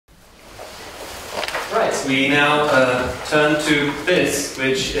right, we now turn to this,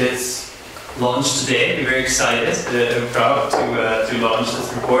 which is launched today. We're very excited, proud to launch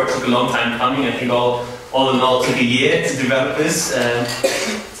this report. It took a long time coming. I think all in all took a year to develop this.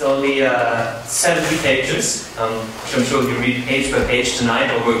 It's only 70 pages, which I'm sure you read page by page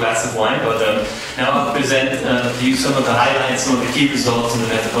tonight over a glass of wine. But now I'll present to you some of the highlights, some of the key results in the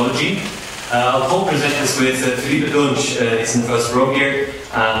methodology. I'll co-present this with Philippe Dunch, he's in the first row here.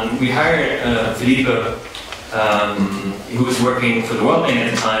 We hired Philippe, who was working for the World Bank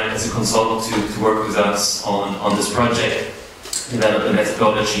at the time as a consultant to work with us on this project, develop the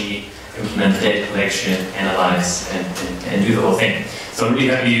methodology, implement data collection, analyze, and do the whole thing. So I'm really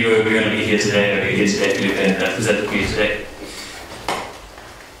happy we're going to be here today, Philippe, and present it to you today.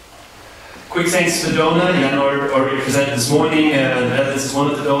 Quick thanks to the donor. Jan already presented this morning. This is one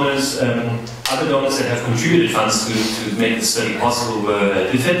of the donors. Other donors that have contributed funds to make the study possible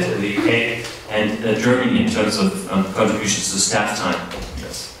were DFID, the UK, and Germany in terms of contributions to staff time.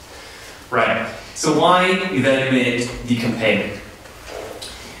 Yes. Right. So why evaluate the campaign?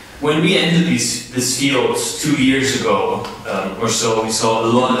 When we entered this field 2 years ago or so, we saw a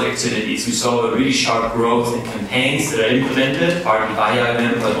lot of activities. We saw a really sharp growth in campaigns that are implemented, partly by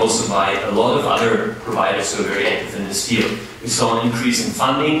IOM, but also by a lot of other providers who are very active in this field. We saw an increase in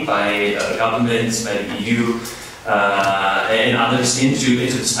funding by governments, by the EU, and others into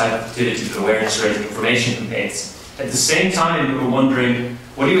this type of activity, awareness raising, information campaigns. At the same time, we were wondering,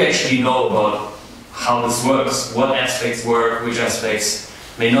 what do you actually know about how this works? What aspects work, which aspects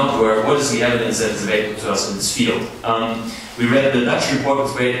may not work? What is the evidence that is available to us in this field? We read the Dutch report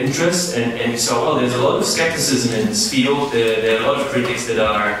with great interest, and we saw, well, there's a lot of skepticism in this field. There are a lot of critics that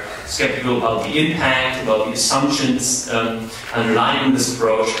are skeptical about the impact, about the assumptions underlying this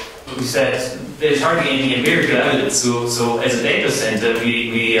approach. But we said, there's hardly any empirical evidence, so as a data center,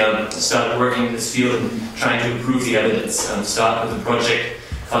 we started working in this field and trying to improve the evidence. Start with a project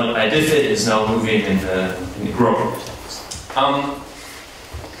funded by DFID, is now moving in the growth.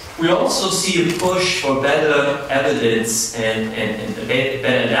 We also see a push for better evidence and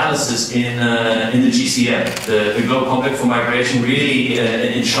better analysis in the GCM. The Global Compact for Migration really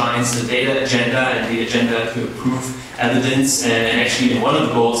enshrines the data agenda and the agenda to improve evidence. And actually, in one of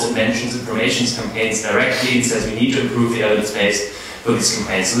the goals, it mentions information campaigns directly. It says we need to improve the evidence base for these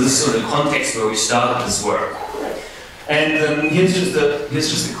campaigns. So this is sort of the context where we started this work. And here's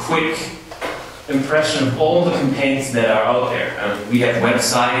just a quick impression of all the campaigns that are out there. We have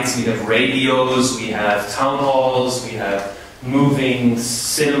websites, we have radios, we have town halls, we have moving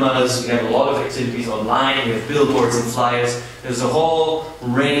cinemas, we have a lot of activities online, we have billboards and flyers. There's a whole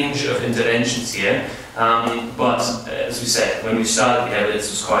range of interventions here. But as we said, when we started, the evidence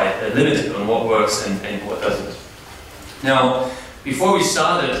was quite limited on what works and what doesn't. Now, before we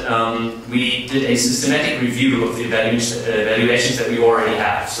started, we did a systematic review of the evaluations that we already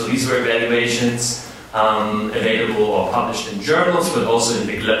have. So these were evaluations available or published in journals, but also in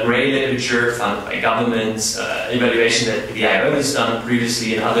the grey literature funded by governments, evaluation that the IOM has done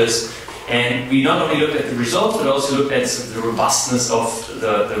previously and others. And we not only looked at the results, but also looked at the robustness of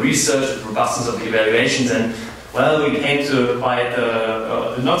the research, the robustness of the evaluations, and well, we came to quite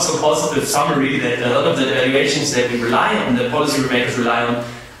a not so positive summary that a lot of the evaluations that we rely on, that policymakers rely on,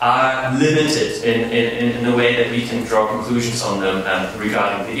 are limited in a way that we can draw conclusions on them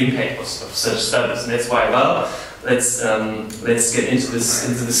regarding the impact of such studies. And that's why, well, let's get into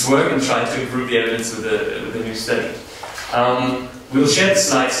this work and try to improve the evidence with a new study. We'll share the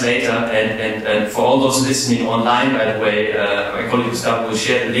slides later, and for all those listening online, by the way, my colleague Gustavo will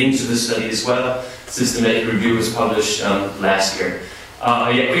share the link to this study as well. Systematic review was published last year.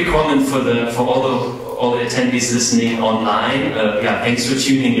 Yeah, quick comment for all the attendees listening online. Yeah, thanks for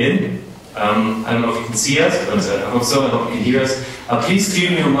tuning in. I don't know if you can see us, but I hope so. I hope you can hear us. Please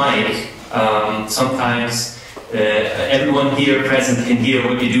tune your mic. Sometimes everyone here present can hear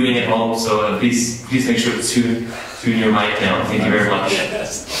what you're doing at home, so please make sure to tune your mic down. Thank you very much.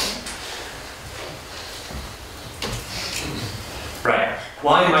 Right.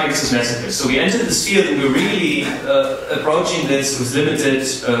 Why Migrants Messages? So we entered this field and we're really approaching this with limited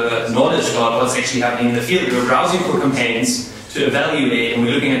knowledge about what's actually happening in the field. We were browsing for campaigns to evaluate, and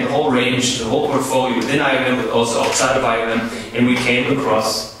we're looking at the whole range, the whole portfolio within IOM, but also outside of IOM, and we came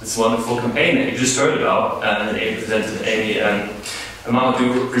across this wonderful campaign that you just heard about, that Amy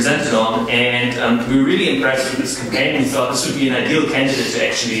Mamadou presented on, and we were really impressed with this campaign. We thought this would be an ideal candidate to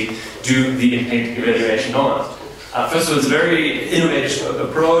actually do the impact evaluation on. First of all, it's a very innovative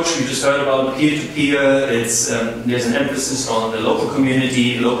approach. We just heard about peer-to-peer. There's an emphasis on the local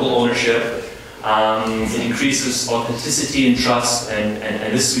community, local ownership. It increases authenticity and trust,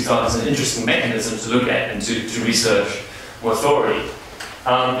 and this we thought is an interesting mechanism to look at and to research more thoroughly.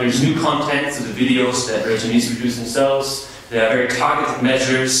 There's new content to the videos that returnees produce themselves. There are very targeted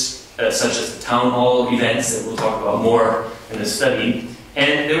measures, such as the town hall events that we'll talk about more in the study.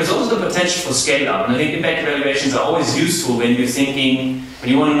 And there is also the potential for scale-up. And I think impact evaluations are always useful when you're thinking,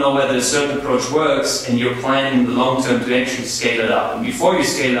 when you want to know whether a certain approach works and you're planning in the long term to actually scale it up. And before you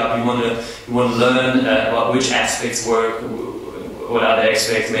scale up, you want to learn about which aspects work, what other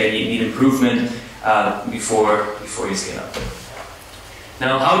aspects maybe need improvement before you scale up.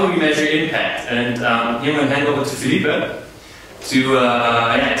 Now, how do we measure impact? And here I'm going to hand over to Felipe to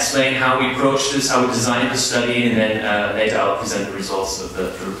explain how we approach this, how we designed the study, and then later I'll present the results of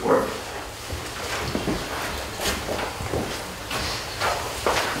the report.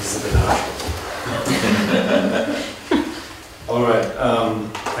 This is a bit hard. All right,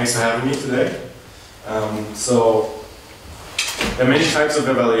 thanks for having me today. So there are many types of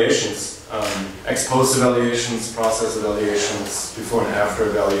evaluations. Ex-post evaluations, process evaluations, before and after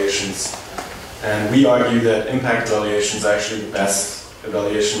evaluations. And we argue that impact evaluation is actually the best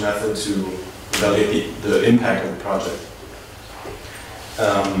evaluation method to evaluate the impact of the project.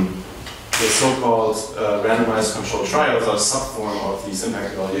 The so-called randomized controlled trials are a sub-form of these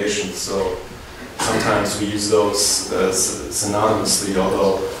impact evaluations. So sometimes we use those synonymously,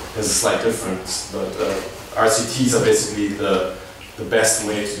 although there's a slight difference. But RCTs are basically the best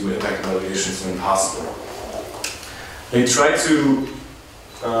way to do impact evaluations when possible. They try to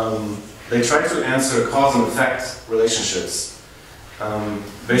answer cause and effect relationships.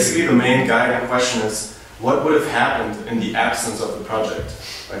 Basically, the main guiding question is, what would have happened in the absence of the project?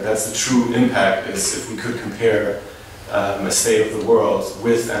 Right? That's the true impact, is if we could compare a state of the world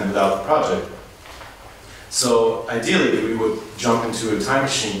with and without the project. So ideally, we would jump into a time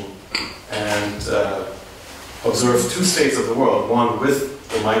machine and observe two states of the world, one with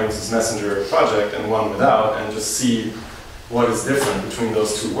the Migrants as Messenger project and one without, and just see what is different between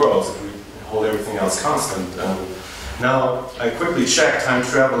those two worlds if we hold everything else constant. Now, I quickly checked, time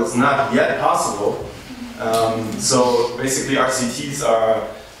travel is not yet possible. So basically RCTs are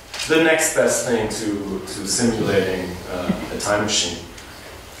the next best thing to simulating a time machine.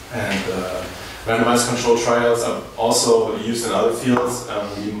 And randomized controlled trials are also used in other fields.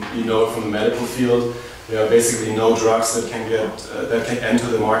 You know from the medical field, there are basically no drugs that can enter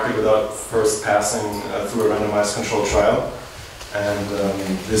the market without first passing through a randomized controlled trial. And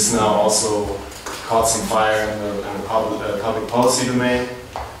this now also caught some fire in the public policy domain.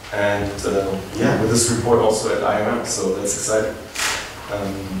 And yeah, with this report also at IOM, so that's exciting.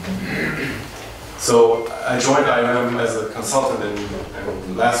 So I joined IOM as a consultant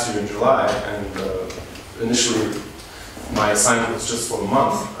in last year in July, and initially my assignment was just for a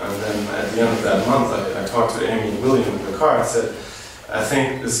month, and then at the end of that month I talked to Amy and William in the car and said, I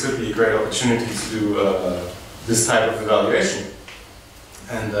think this could be a great opportunity to do this type of evaluation.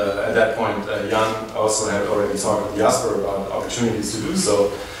 And at that point, Jan also had already talked with Jasper about opportunities to do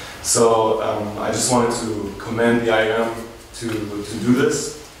so. So I just wanted to commend the IOM to do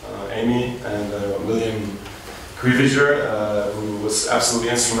this. Amy and William Krieviger, who was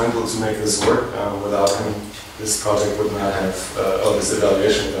absolutely instrumental to make this work. Without him, this project would not have, or this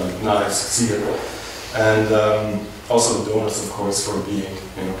evaluation would not have succeeded. And also the donors, of course, for being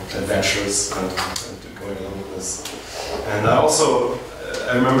adventurous and going along with this. And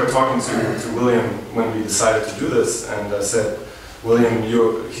I remember talking to William when we decided to do this, and I said, William,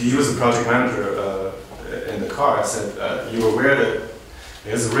 he was the project manager in the car. I said, you're aware that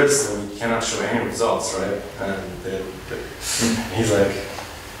there's a risk that we cannot show any results, right? And he's like,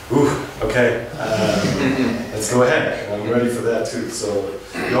 ooh, okay, let's go ahead. And I'm ready for that too. So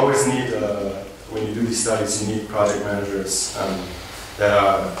you always need, when you do these studies, you need project managers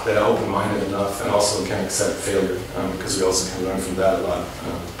that are open-minded enough and also can accept failure, because we also can learn from that a lot.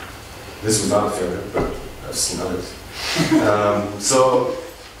 This was not a failure, but I've seen others. So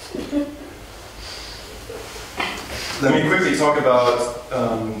let me quickly talk about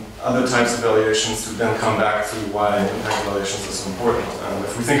other types of evaluations to then come back to why impact evaluations are so important.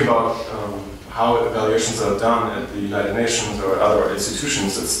 If we think about how evaluations are done at the United Nations or other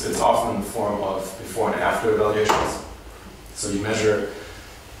institutions, it's often in the form of before and after evaluations. So you measure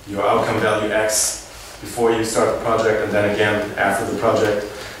your outcome value X before you start the project, and then again after the project,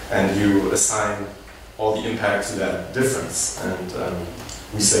 and you assign all the impact to that difference. And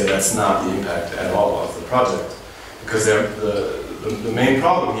we say that's not the impact at all of the project, because the main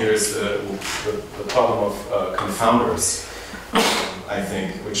problem here is the problem of confounders, I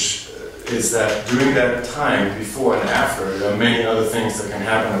think, which is that during that time, before and after, there are many other things that can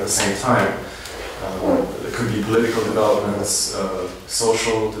happen at the same time. It could be political developments,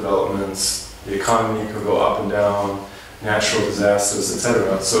 social developments, the economy could go up and down, natural disasters,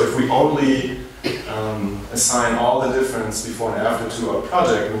 etc. So if we only assign all the difference before and after to our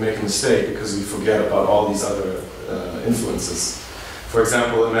project, we make a mistake because we forget about all these other influences. For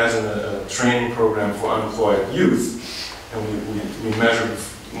example, imagine a training program for unemployed youth, and we measure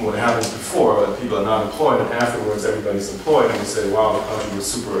what happens before, that people are not employed, and afterwards everybody's employed, and we say, wow, the project was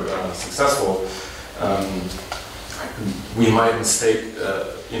super successful. We might mistake,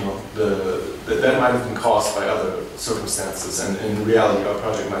 that might have been caused by other circumstances, and in reality our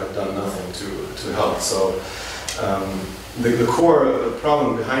project might have done nothing to help. So the core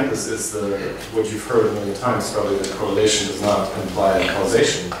problem behind this is what you've heard a million times, probably, that correlation does not imply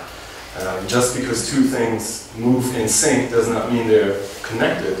causation. Just because two things move in sync does not mean they're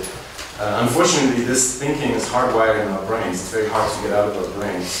connected. Unfortunately, this thinking is hardwired in our brains. It's very hard to get out of our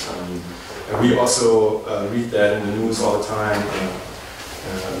brains. And we also read that in the news all the time.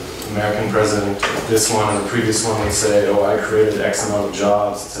 American president, this one and the previous one, would say, oh, I created X amount of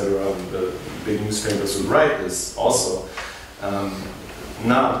jobs, etc. The big newspapers would write this also.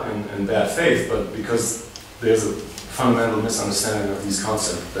 Not in bad faith, but because there's a fundamental misunderstanding of these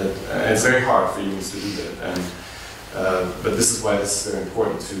concepts. And it's very hard for humans to do that. But this is why this is very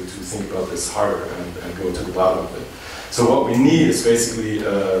important to think about this harder and go to the bottom of it. So what we need is basically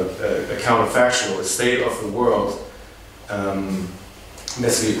a counterfactual, a state of the world.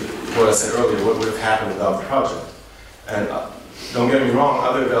 Basically, what I said earlier, what would have happened without the project. And don't get me wrong,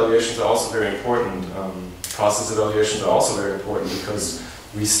 other evaluations are also very important. Process evaluations are also very important because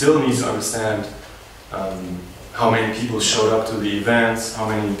we still need to understand how many people showed up to the events, how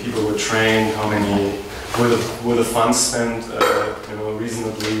many people were trained, how many were the funds spent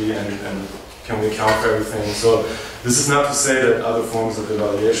reasonably, and can we account for everything. So this is not to say that other forms of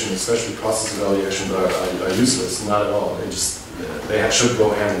evaluation, especially process evaluations, are useless. Not at all. They should go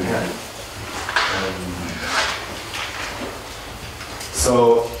hand in hand.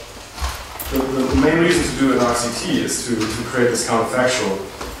 So the main reason to do an RCT is to create this counterfactual.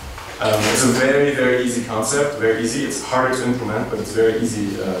 It's a very, very easy concept, very easy. It's harder to implement, but it's a very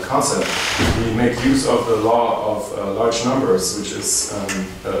easy concept. We make use of the law of large numbers, which is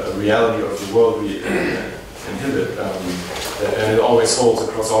a reality of the world we inhibit, and it always holds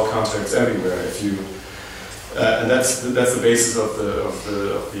across all contexts everywhere. And that's the basis of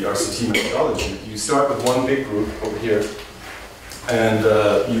the RCT methodology. You start with one big group over here, and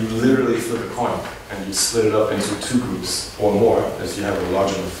you literally flip a coin, and you split it up into two groups or more if you have a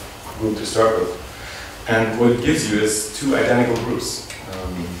large enough group to start with. And what it gives you is two identical groups.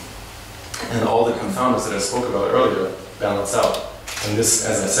 And all the confounders that I spoke about earlier balance out. And this,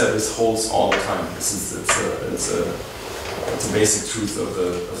 as I said, this holds all the time. It's a basic truth of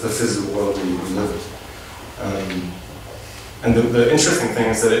the physical world we live in. And the interesting thing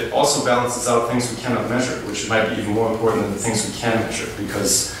is that it also balances out things we cannot measure, which might be even more important than the things we can measure,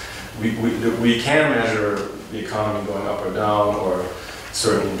 because we can measure the economy going up or down, or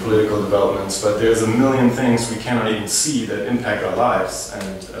certain political developments, but there's a million things we cannot even see that impact our lives.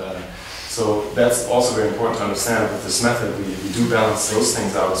 And so that's also very important to understand. With this method, we do balance those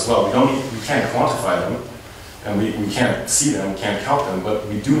things out as well. We can't quantify them, and we can't see them, we can't count them, but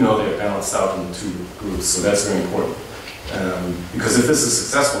we do know they're balanced out in the two groups, so that's very important. Because if this is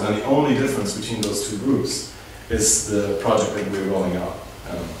successful, then the only difference between those two groups is the project that we're rolling out.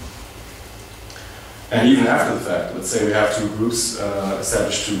 And even after the fact, let's say we have two groups,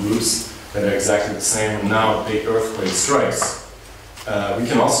 established two groups that are exactly the same, and now a big earthquake strikes. We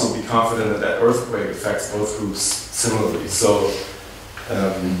can also be confident that that earthquake affects both groups similarly. So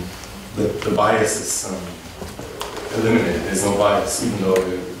the bias is eliminated. There's no bias, even though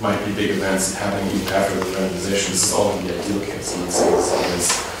there might be big events happening even after the randomization. This is all in the ideal case. I'm not saying this is always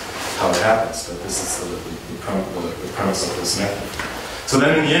how it happens, but this is the premise of this method. So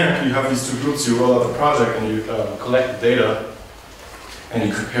then in the end, you have these two groups, you roll out the project and you collect the data and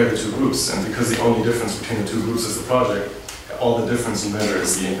you compare the two groups. And because the only difference between the two groups is the project, all the difference you measure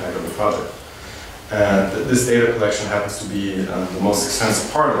is the impact of the project. And this data collection happens to be the most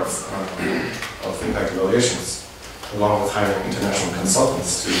expensive part of impact evaluations, along with hiring international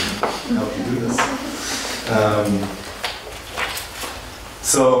consultants to help you do this.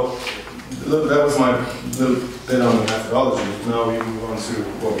 So that was my little bit on the methodology. Now we move on to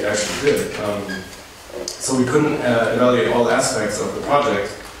what we actually did. So we couldn't evaluate all aspects of the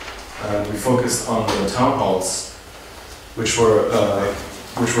project. We focused on the town halls, which were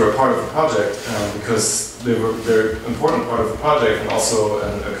a part of the project because they're an important part of the project, and also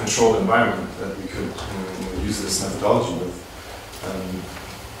a controlled environment that we could use this methodology with.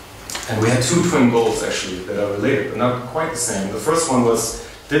 And we had two twin goals actually that are related, but not quite the same. The first one was,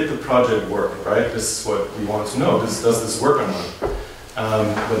 did the project work, right? This is what we wanted to know. Does this work or not?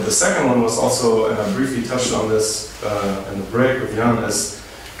 But the second one was also, and I briefly touched on this in the break with Jan, is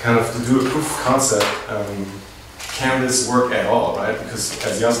kind of to do a proof of concept. Can this work at all, right? Because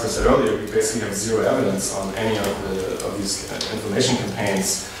as Jasper said earlier, we basically have zero evidence on any of these information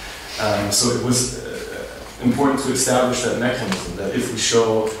campaigns. So it was important to establish that mechanism, that if we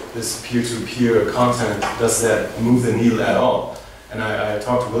show this peer-to-peer content, does that move the needle at all? And I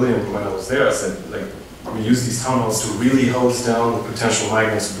talked to William when I was there. I said, like, we use these town halls to really hose down the potential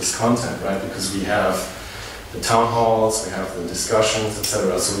migrants with this content, right? Because we have the town halls, we have the discussions,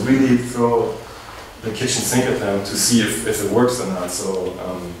 etc. So really throw the kitchen sink at them to see if it works or not. So,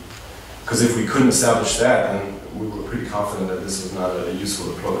 because if we couldn't establish that, then we were pretty confident that this was not a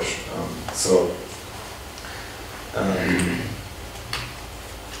useful approach.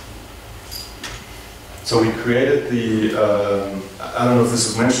 So we created the, I don't know if this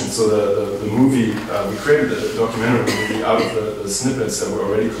was mentioned, so the movie, we created the documentary movie out of the snippets that were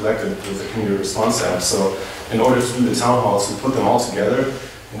already collected with the community response app. So in order to do the town halls, we put them all together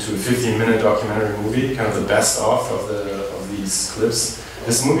into a 15-minute documentary movie, kind of the best of these clips.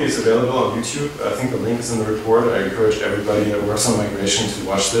 This movie is available on YouTube. I think the link is in the report. I encourage everybody that works on migration to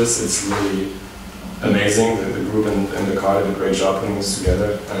watch this. It's really amazing. The group in Dakar did a great job putting this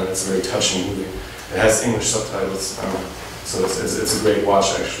together, and it's a very touching movie. It has English subtitles, so it's a great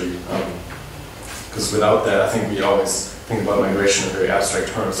watch actually. Because without that, I think we always think about migration in very abstract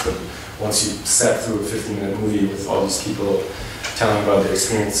terms, but once you step through a 15-minute movie with all these people telling about their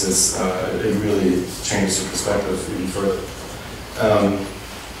experiences, it really changes your perspective even further.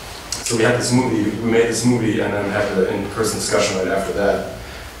 So we had this movie, we made this movie and then had an in-person discussion right after that.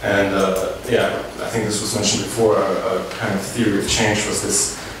 And yeah, I think this was mentioned before, our kind of theory of change was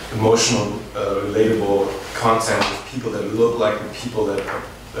this emotional, relatable content with people that look like the people that are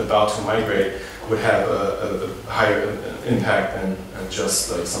about to migrate would have a higher impact than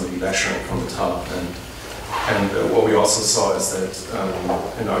just like somebody lecturing from the top. And what we also saw is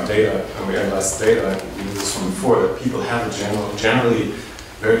that in our data, and we analyzed the data, and we knew this from before, that people have a generally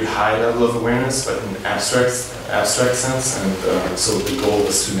very high level of awareness, but in abstract sense. And so the goal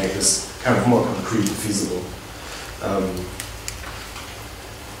was to make this kind of more concrete and feasible.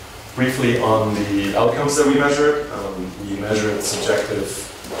 Briefly on the outcomes that we measured subjective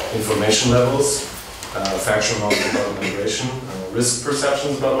information levels, factual knowledge about migration, risk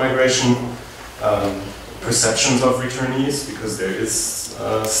perceptions about migration, perceptions of returnees, because there is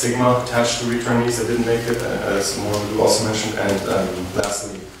stigma attached to returnees that didn't make it, as Morgan also mentioned, and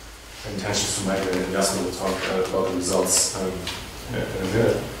lastly, intentions to migrate, and Jasper will talk about the results in a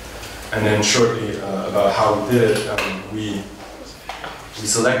minute. And then shortly about how we did it, we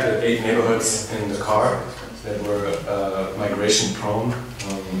selected 8 neighborhoods in Dakar that were migration prone,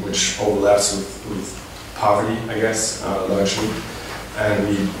 which overlaps with poverty, I guess, largely. And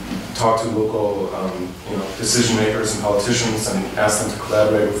we talked to local decision makers and politicians and asked them to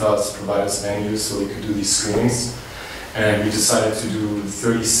collaborate with us, provide us venues so we could do these screenings. And we decided to do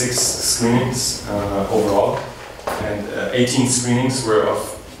 36 screenings overall. And 18 screenings were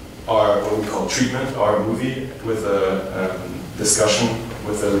of our, what we call treatment, our movie, with a discussion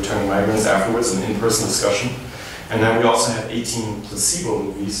with the returning migrants afterwards, an in-person discussion. And then we also had 18 placebo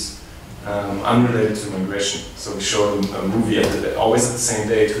movies unrelated to migration. So we showed a movie always at the same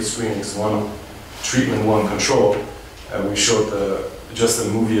day, 2 screenings, one treatment, one control. We showed just a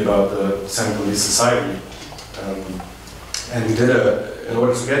movie about the Senegalese society. And we did in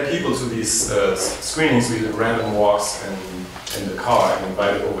order to get people to these screenings, we did random walks in the car and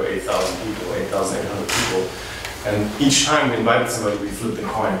invited over 8,000 people, 8,800 people. And each time we invited somebody, we flipped a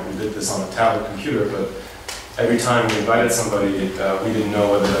coin. We did this on a tablet computer, but every time we invited somebody, we didn't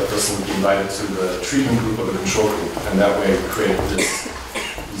know whether that person would be invited to the treatment group or the control group. And that way we created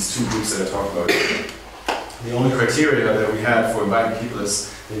these 2 groups that I talked about. The only criteria that we had for inviting people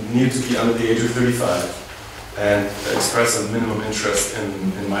is they needed to be under the age of 35 and express a minimum interest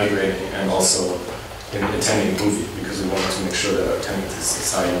in migrating and also in attending a movie, because we wanted to make sure that our attendance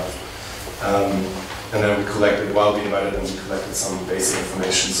is high enough. And then we collected, while we invited them, we collected some basic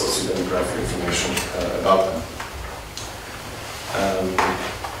information, socio-demographic information about them.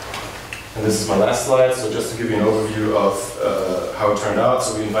 And this is my last slide, so just to give you an overview of how it turned out.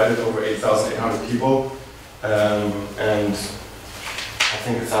 So we invited over 8,800 people, and I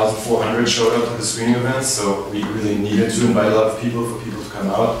think 1,400 showed up to the screening events, so we really needed to invite a lot of people for people to come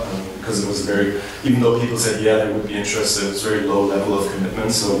out, because it was even though people said, yeah, they would be interested, it was a very low level of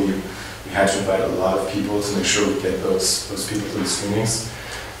commitment, so we had to invite a lot of people to make sure we get those people to the screenings.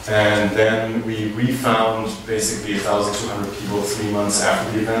 And then we refound basically 1,200 people 3 months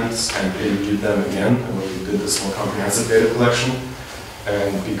after the event and interviewed them again, and we did this more comprehensive data collection.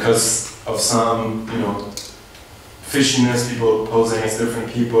 And because of some, fishiness, people posing as different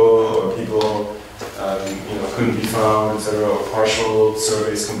people, or people, couldn't be found, etc., or partial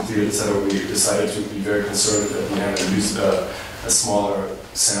surveys completed, etc., we decided to be very conservative at the end and use a smaller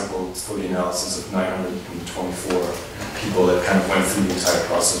sample for the analysis of 924 people that kind of went through the entire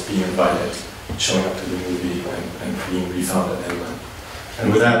process, being invited, showing up to the movie, and being refound at England.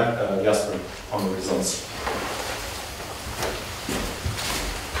 And with that, Jasper, on the results.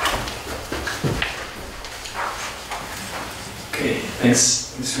 Okay,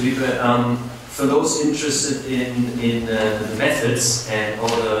 thanks Felipe. For those interested in the methods and all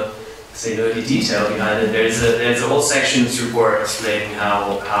the, say, nerdy detail behind it, there's a whole section in this report explaining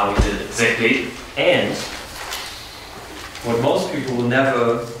how we did it exactly. And what most people will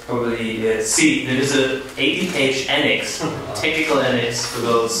never probably see, there is a 80-page annex, technical annex for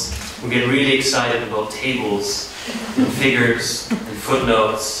those who get really excited about tables and figures and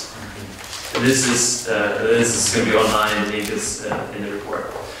footnotes. This is going to be online. The link is in the report.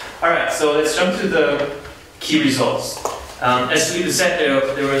 All right, so let's jump to the key results. As Felipe said,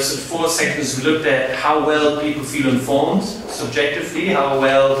 there were sort of 4 sections. We looked at how well people feel informed subjectively, how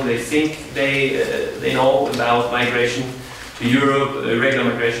well do they think they know about migration to Europe, irregular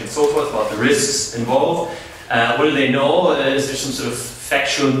migration, and so forth, about the risks involved. What do they know? Is there some sort of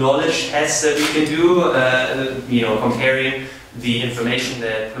factual knowledge test that we can do? Comparing the information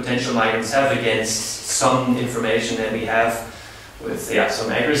that potential migrants have against some information that we have with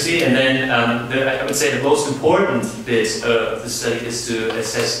some accuracy. And then I would say the most important bit of the study is to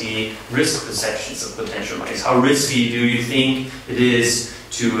assess the risk perceptions of potential migrants. How risky do you think it is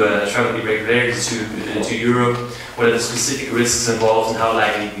to travel irregularly to Europe? What are the specific risks involved, and how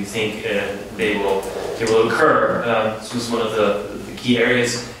likely do you think they will occur? This was one of the key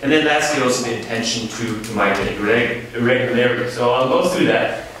areas. And then lastly, also the intention to migrate irregularly. So I'll go through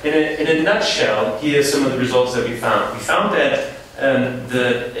that. In a nutshell, here are some of the results that we found. We found that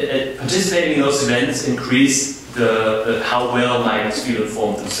participating in those events increased how well migrants feel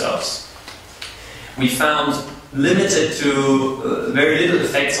informed themselves. We found limited to very little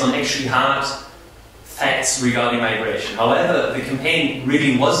effects on actually hard facts regarding migration. However, the campaign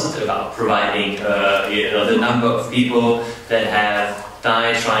really wasn't about providing the number of people that have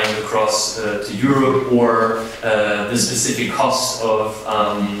died trying to cross to Europe, or the specific costs of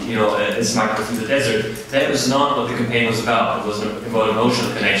smuggling through the desert. That was not what the campaign was about. It was about an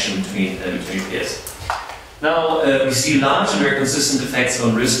emotional connection between peers. Now we see large and very consistent effects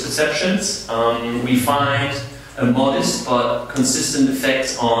on risk perceptions. We find a modest but consistent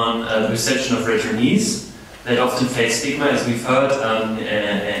effect on the perception of returnees that often face stigma, as we've heard, and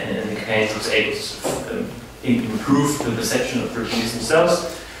the campaign was able to improve the perception of returnees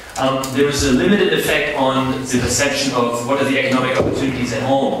themselves. There was a limited effect on the perception of what are the economic opportunities at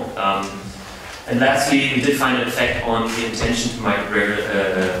home. And lastly, we did find an effect on the intention to migrate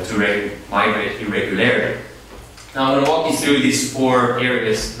irregularly. Now I'm going to walk you through these 4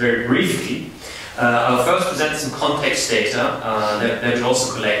 areas very briefly. I'll first present some context data that we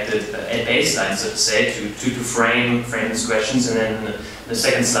also collected at baseline, so to say, to frame these questions, and then in the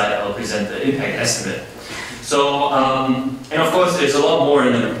second slide I'll present the impact estimate. So, and of course there's a lot more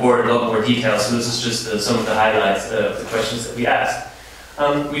in the report, a lot more details, so this is just some of the highlights of the questions that we asked.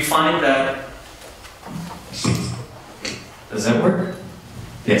 We find that... Does that work?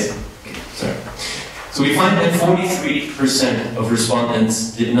 Yes. Okay, sorry. So we find that 43% of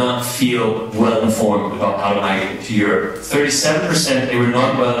respondents did not feel well informed about how to migrate to Europe. 37% they were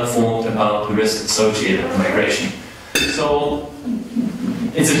not well informed about the risks associated with migration. So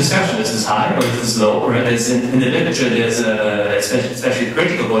it's a discussion. Is this high or is this low? Right? In the literature, there's especially the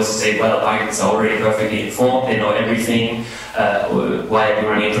critical voices say, well, migrants are already perfectly informed, they know everything. Why are we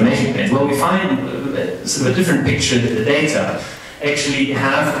running information campaigns? Well, we find sort of a different picture in the data. Actually,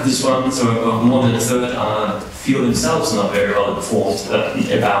 half of this one, so more than a third, feel themselves not very well informed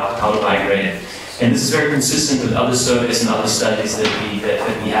about how to migrate. And this is very consistent with other surveys and other studies that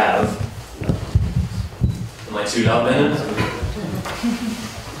we have. Am I too loud, Bennett?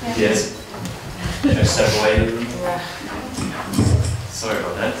 Yes. Should I step away? Sorry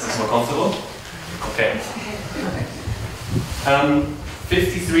about that. Is this more comfortable? Okay.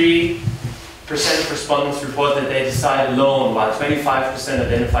 53% of respondents report that they decide alone, while 25%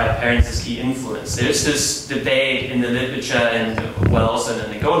 identify parents as key influence. There's this debate in the literature and, well, also in the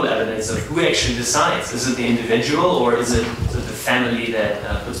anecdotal evidence of who actually decides. Is it the individual, or is it the family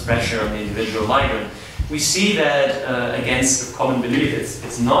that puts pressure on the individual migrant? we see that against the common belief,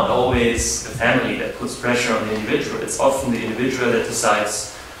 it's not always the family that puts pressure on the individual. It's often the individual that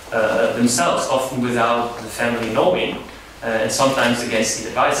decides themselves, often without the family knowing, and sometimes against the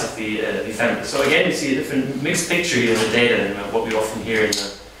advice of the family. So again, we see a different mixed picture here in the data than what we often hear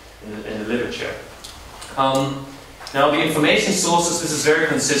in the literature. Now the information sources, this is very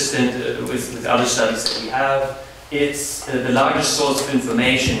consistent with other studies that we have. It's the largest source of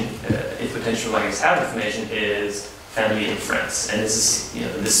information, if potential migrants have information, is family and friends. And this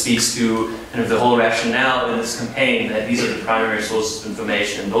is, this speaks to kind of the whole rationale in this campaign, that these are the primary sources of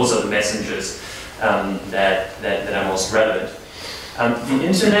information, and those are the messengers that are most relevant. The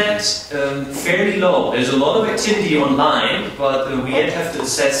internet, fairly low. There's a lot of activity online, but we yet have to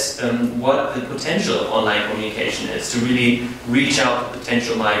assess what the potential of online communication is to really reach out to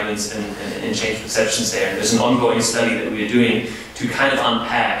potential migrants and change perceptions there. And there's an ongoing study that we are doing to kind of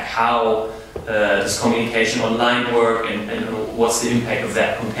unpack how does communication online work and what's the impact of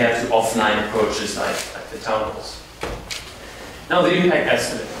that compared to offline approaches like the town halls. Now the impact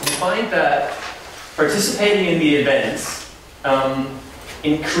estimate. We find that participating in the events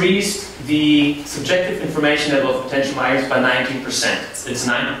increased the subjective information level of potential migrants by 19%. It's a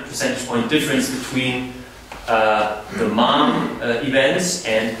 9 percentage point difference between the MOM events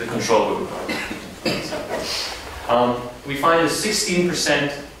and the control group. We find a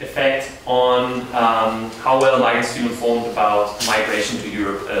 16% effect on how well migrants feel informed about migration to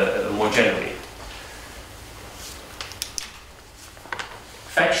Europe more generally.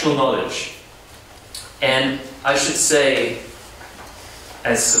 Factual knowledge. And I should say,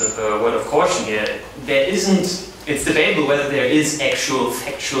 as sort of a word of caution here, it's debatable whether there is actual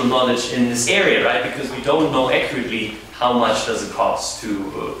factual knowledge in this area, right? Because we don't know accurately how much does it cost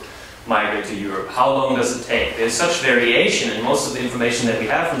to migrate to Europe, how long does it take. There's such variation, and most of the information that we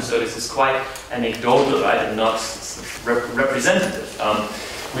have from studies is quite anecdotal, right, and not representative.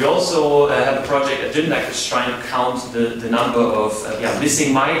 We also have a project at GymDAC which is trying to count the number of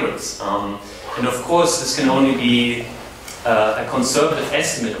missing migrants. And of course, this can only be a conservative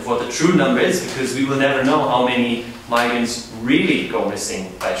estimate of what the true number is, because we will never know how many migrants really go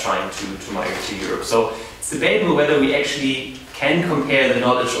missing by trying to migrate to Europe. So it's debatable whether we actually can compare the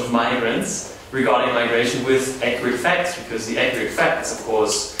knowledge of migrants regarding migration with accurate facts, because the accurate facts, of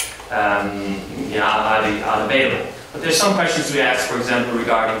course, are available. But there's some questions we ask, for example,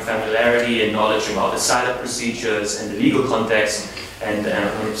 regarding familiarity and knowledge about asylum procedures and the legal context, and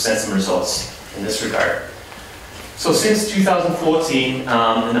present some results in this regard. So since 2014,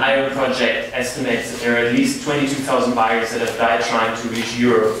 an IO project estimates that there are at least 22,000 migrants that have died trying to reach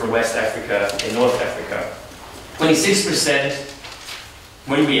Europe from West Africa and North Africa. 26%,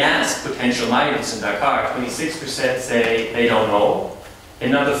 when we ask potential migrants in Dakar, 26% say they don't know.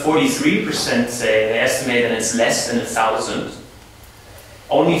 Another 43% say they estimate that it's less than 1,000.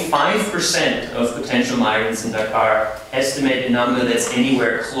 Only 5% of potential migrants in Dakar estimate a number that's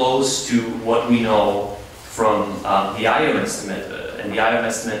anywhere close to what we know from the IOM estimate. And the IOM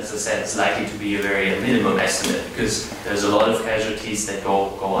estimate, as I said, is likely to be a very minimum estimate, because there's a lot of casualties that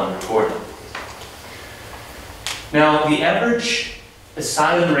go unreported. Now, the average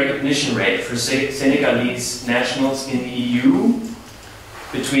asylum recognition rate for Senegalese nationals in the EU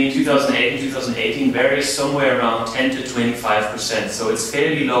between 2008 and 2018 varies somewhere around 10 to 25%, so it's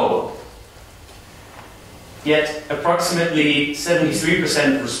fairly low. Yet, approximately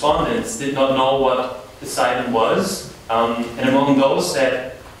 73% of respondents did not know what asylum was, and among those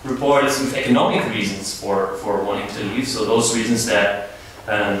that reported some economic reasons for wanting to leave, so those reasons that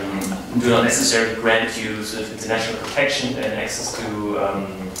do not necessarily grant you sort of international protection and access to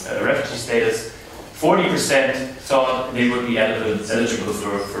refugee status, 40% thought they would be eligible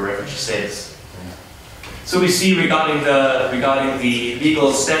for refugee status. So we see regarding the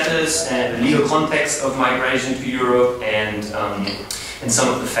legal status and the legal context of migration to Europe and some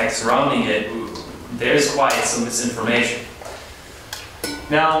of the facts surrounding it, there is quite some misinformation.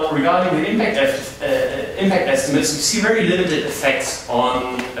 Now, regarding the impact estimates, we see very limited effects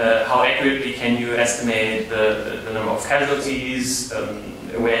on how accurately can you estimate the number of casualties,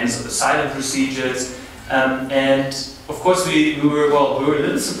 awareness of asylum procedures, and of course we were a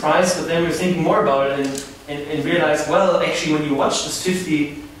little surprised, but then we were thinking more about it and realized, well, actually when you watch this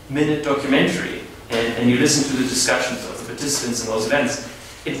 50-minute documentary and you listen to the discussions of the participants in those events,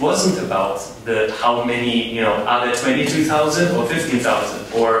 it wasn't about how many, are there 22,000 or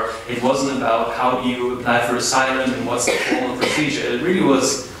 15,000, or it wasn't about how do you apply for asylum and what's the formal procedure. It really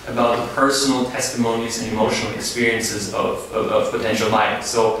was about the personal testimonies and emotional experiences of potential migrants.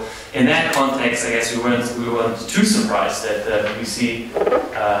 So in that context, I guess we weren't too surprised that we see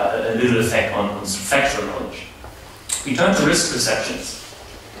a little effect on factual knowledge. We turn to risk perceptions.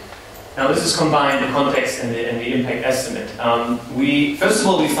 Now this is combined the context and the impact estimate. First of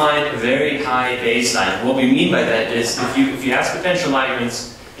all, we find a very high baseline. What we mean by that is if you ask potential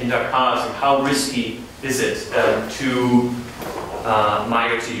migrants in Dakar, how risky is it to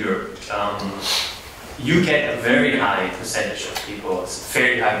migrate to Europe, you get a very high percentage of people, it's a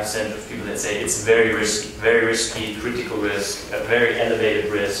very high percentage of people that say it's very risky, critical risk, a very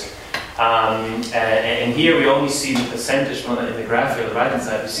elevated risk. And here we only see the percentage in the graph here on the right hand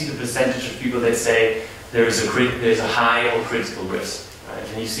side. We see the percentage of people that say there's a high or critical risk. Right?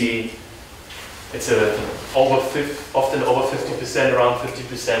 And you see it's often over 50%, around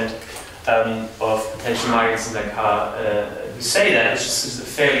 50% of potential migrants in Dakar who say that, which is a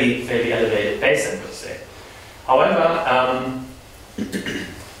fairly elevated baseline, let's say. However,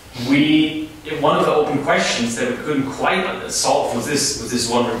 one of the open questions that we couldn't quite solve with this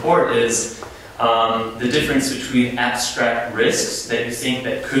one report is the difference between abstract risks that you think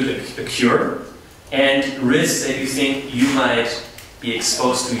that could occur and risks that you think you might be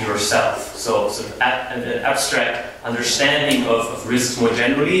exposed to yourself. So sort of an abstract understanding of risks more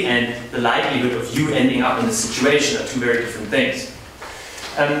generally and the likelihood of you ending up in a situation are two very different things.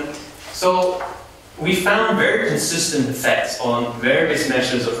 So we found very consistent effects on various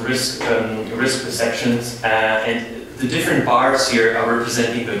measures of risk perceptions, and the different bars here are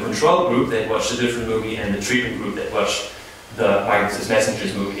representing the control group that watched a different movie and the treatment group that watched the Migrants as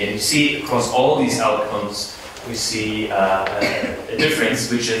Messengers movie. And you see across all these outcomes, we see a difference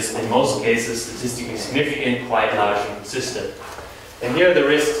which is in most cases statistically significant, quite large and consistent. And here are the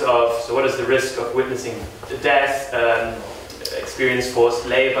risks of, so what is the risk of witnessing the death, experience forced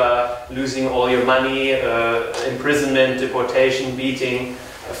labor, losing all your money, imprisonment, deportation, beating,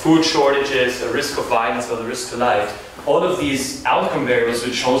 food shortages, a risk of violence or the risk to life. All of these outcome variables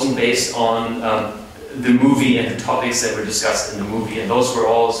were chosen based on the movie and the topics that were discussed in the movie, and those were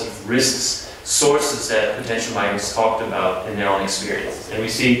all sort of risks, sources that potential migrants talked about in their own experience. And we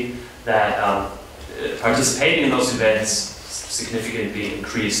see that participating in those events significantly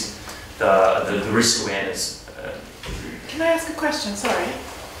increased the risk awareness. Can I ask a question? Sorry.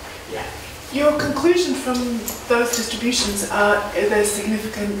 Yeah. Your conclusion from those distributions are there's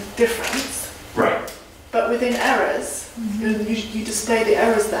significant difference. Right. But within errors, you display the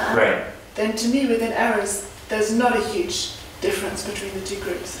errors there. Right. Then to me, within errors, there's not a huge difference between the two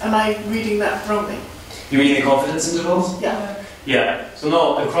groups. Am I reading that wrongly? You mean the confidence intervals? Yeah. Yeah. So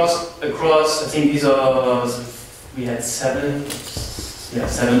no, across I think these are, we had 7.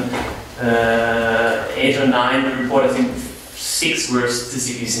 8 or 9 in the report. I think 6 were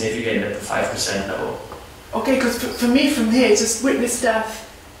statistically significant at the 5% level. Okay, because for me from here, it's just witness death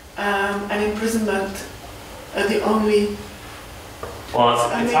and imprisonment are the only... Well,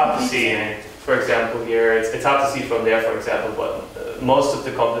 it's hard to see. For example, here, it's hard to see from there, for example, but most of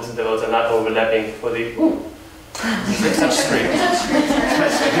the confidence intervals are not overlapping for the... touch screen.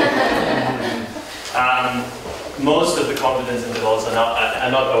 Most of the confidence intervals are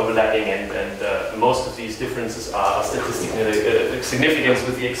not overlapping, and most of these differences are statistically significant,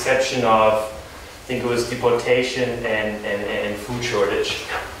 with the exception of, I think it was deportation and food shortage.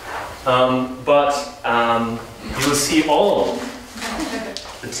 But you will see all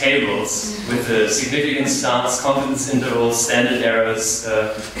the tables with the significance stance, confidence intervals, standard errors.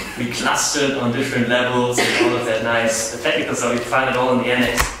 We clustered on different levels and all of that nice technical stuff. You find it all in the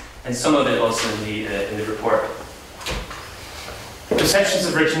annex, and some of it also in the report. Perceptions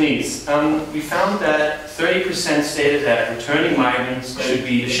of returnees. We found that 30% stated that returning migrants should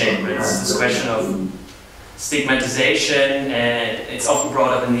be ashamed. It's this question of stigmatization, and it's often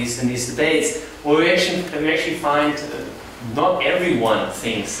brought up in these debates. Well, we actually find not everyone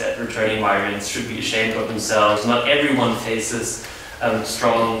thinks that returning migrants should be ashamed of themselves. Not everyone faces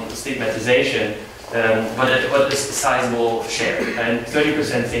strong stigmatization, but it's a sizable share. And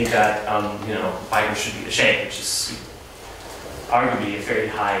 30% think that migrants should be ashamed, which is arguably a very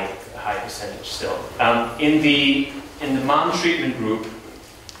high percentage still. In the MAM treatment group,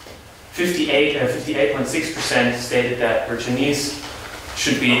 58.6% stated that returnees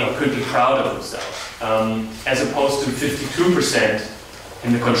should be or could be proud of themselves, as opposed to 52%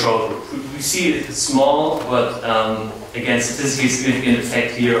 in the control group. We see it's small, but again, statistically significant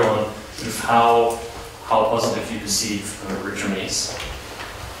effect here on sort of how positive you perceive returnees.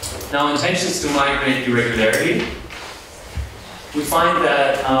 Now, intentions to migrate irregularly. We find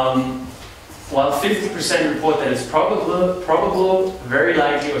that while 50% report that it's probable, very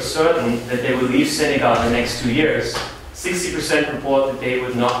likely or certain that they will leave Senegal in the next 2 years, 60% report that they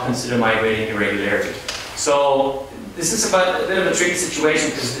would not consider migrating irregularly. So this is about a bit of a tricky situation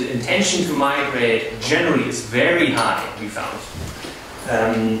because the intention to migrate generally is very high, we found,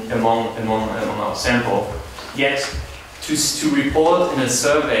 among our sample. Yet to report in a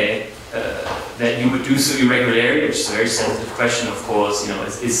survey that you would do so irregularly, which is a very sensitive question, of course,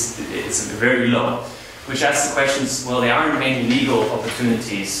 it's very low. Which asks the questions, well, there aren't many legal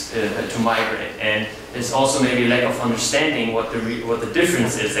opportunities to migrate, and there's also maybe a lack of understanding what the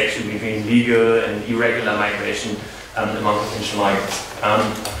difference is actually between legal and irregular migration among potential migrants.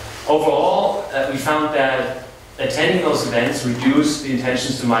 Overall, we found that attending those events reduced the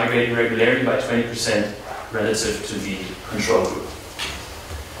intentions to migrate irregularly by 20% relative to the control group.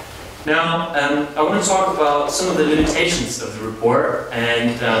 Now, I want to talk about some of the limitations of the report,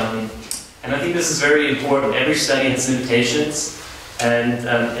 and I think this is very important. Every study has limitations, and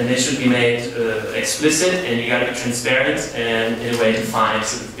they should be made explicit, and you got to be transparent and in a way to find,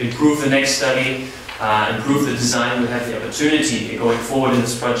 improve the next study, improve the design. We have the opportunity going forward in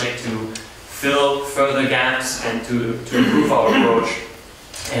this project to fill further gaps and to improve our approach.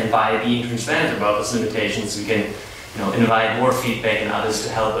 And by being transparent about those limitations, we can invite more feedback and others to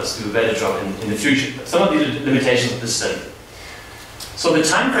help us do a better job in the future. Some of the limitations of this study. So the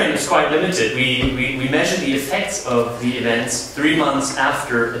time frame is quite limited. We measure the effects of the events 3 months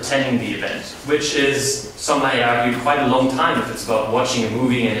after attending the event, which is, some might argue, quite a long time if it's about watching a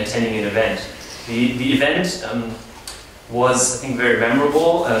movie and attending an event. The event was, I think, very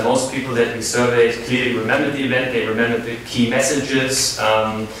memorable. Most people that we surveyed clearly remembered the event. They remembered the key messages.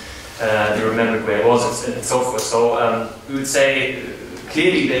 They remembered where it was, and so forth. So we would say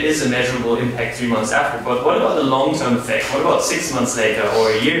clearly there is a measurable impact 3 months after. But what about the long-term effect? What about 6 months later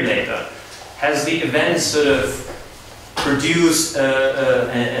or a year later? Has the event sort of produced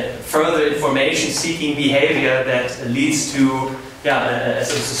further information-seeking behavior that leads to a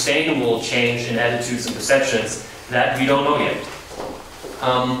sort of sustainable change in attitudes and perceptions? That we don't know yet.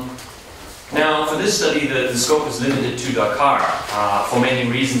 Now, for this study, the scope is limited to Dakar. For many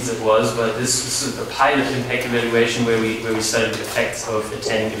reasons it was, but this is a pilot impact evaluation where we studied the effects of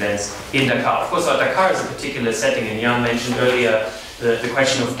attending events in Dakar. Of course, Dakar is a particular setting, and Jan mentioned earlier the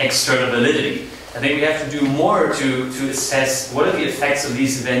question of external validity. I think we have to do more to assess what are the effects of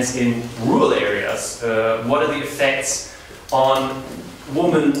these events in rural areas. What are the effects on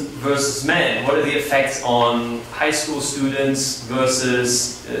women versus men? What are the effects on high school students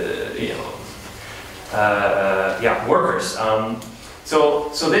versus workers? So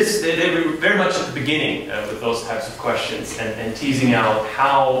they were very much at the beginning with those types of questions and teasing out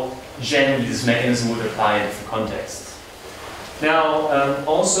how generally this mechanism would apply in different contexts. Now,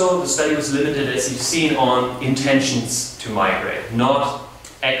 also the study was limited, as you've seen, on intentions to migrate, not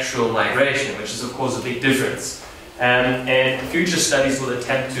actual migration, which is of course a big difference. And future studies will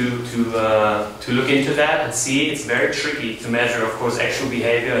attempt to look into that and see. It's very tricky to measure, of course, actual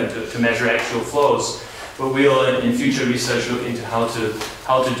behavior and to measure actual flows. But we'll, in future research, look into how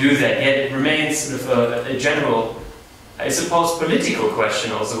to do that. Yet it remains sort of a general, I suppose, political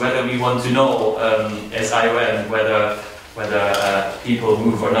question also, whether we want to know, as IOM, whether people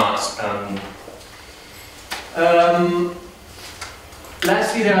move or not.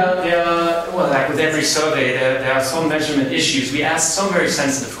 Lastly, well, like with every survey, there are some measurement issues. We asked some very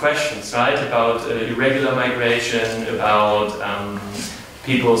sensitive questions, right, about irregular migration, about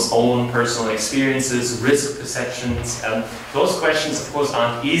people's own personal experiences, risk perceptions. Those questions, of course,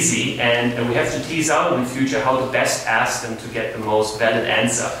 aren't easy, and we have to tease out in the future how to best ask them to get the most valid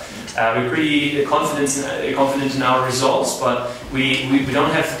answer. We're pretty confident in our results, but we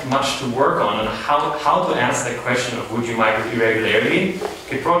don't have much to work on how to ask that question of would you migrate irregularly. It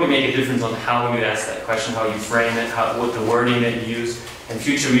could probably make a difference on how you ask that question, how you frame it, what the wording that you use. And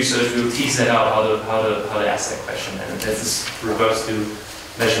future research will tease that out, how to ask that question, and this is reverse to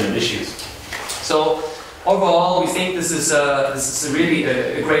measurement issues. So overall, we think this is really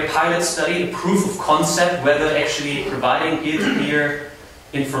a great pilot study, a proof of concept, whether actually providing peer-to-peer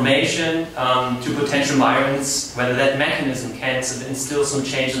information to potential migrants, whether that mechanism can sort of instill some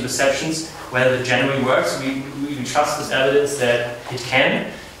change in perceptions, whether it generally works. We trust this evidence that it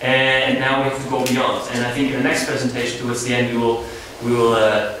can, and now we have to go beyond. And I think in the next presentation, towards the end, we will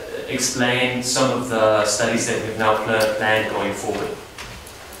explain some of the studies that we've now planned going forward.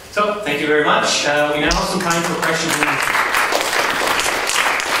 So, thank you very much. We now have some time for questions and answers.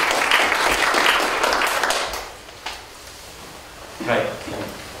 Right.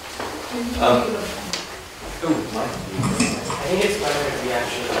 I think it's part of a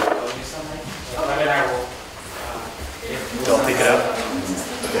reaction. Do something? then I will. I'll pick it up.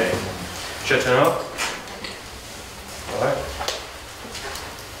 Okay. Should I turn it off? Alright.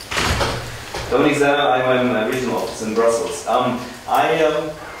 Dominique Zerner, I'm a regional office in Brussels. I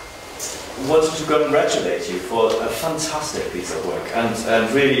wanted to congratulate you for a fantastic piece of work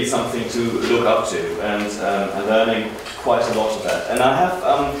and really something to look up to and learning quite a lot of that. And I have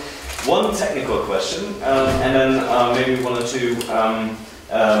one technical question and then maybe one or two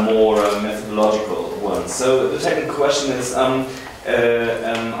more methodological ones. So the technical question is,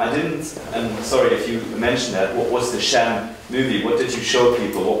 I didn't, and sorry if you mentioned that, what was the sham movie? What did you show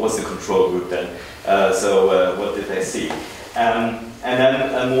people? What was the control group then? What did they see? And then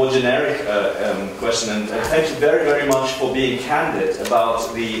a more generic question, and thank you very, very much for being candid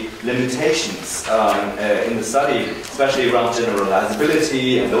about the limitations in the study, especially around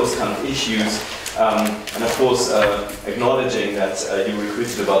generalizability and those kind of issues. And of course, acknowledging that you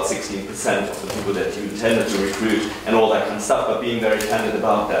recruited about 16% of the people that you intended to recruit and all that kind of stuff, but being very candid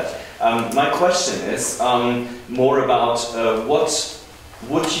about that. My question is more about what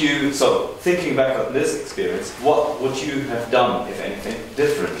would you, so thinking back on this experience, what would you have done, if anything,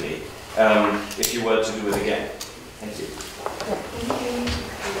 differently if you were to do it again? Thank you.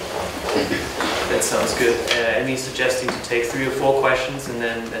 That sounds good. Any suggesting to take 3 or 4 questions and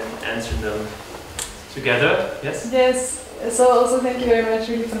then answer them together? Yes? Yes. So also thank you very much,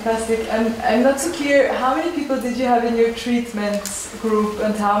 really fantastic. I'm not so clear, how many people did you have in your treatment group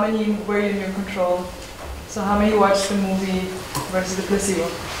and how many were in your control? So how many watched the movie versus the placebo?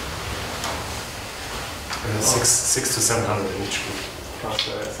 600 to 700 in each group. I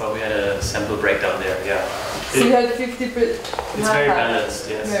thought we had a sample breakdown there, yeah. So you had 50%. It's very balanced,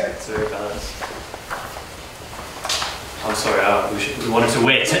 yes. Very. It's very balanced. I'm sorry, we wanted to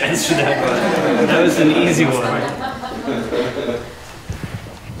wait to answer that, but that was an easy one.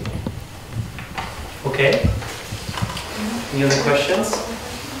 Okay. Any other questions?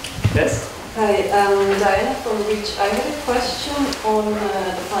 Yes? Hi, Diana from REACH. I had a question on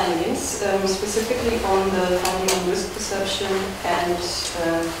the findings, specifically on the finding on risk perception and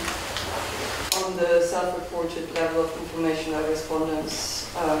on the self-reported level of information that respondents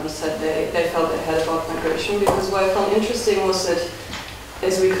said they felt they had about migration. Because what I found interesting was that,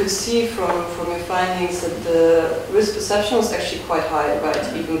 as we could see from your findings, that the risk perception was actually quite high,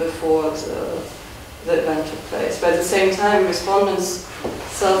 right, even before the event took place. But at the same time, respondents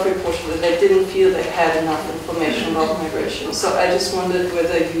self-reported that they didn't feel they had enough information about migration. So I just wondered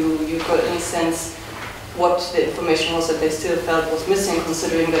whether you got any sense what the information was that they still felt was missing,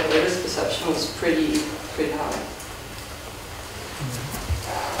 considering that their risk perception was pretty high.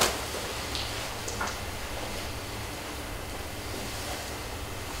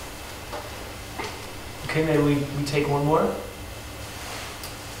 Okay, maybe we take one more.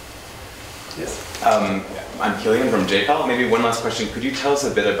 Yes. I'm Killian from JPAL. Maybe one last question. Could you tell us a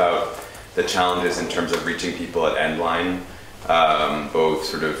bit about the challenges in terms of reaching people at Endline, both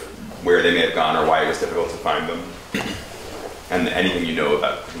sort of where they may have gone or why it was difficult to find them, and anything you know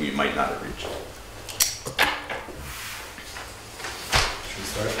about who you might not have reached? Should we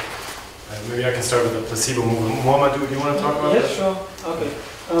start? Maybe I can start with the placebo movement. Mohammed, do you want to talk about that? Yeah, sure. Okay.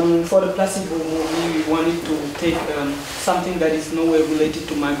 For the placebo movie, we wanted to take something that is nowhere related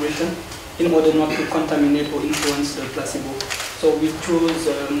to migration in order not to contaminate or influence the placebo. So we chose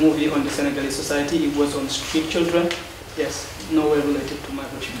a movie on the Senegalese society. It was on street children. Yes, nowhere related to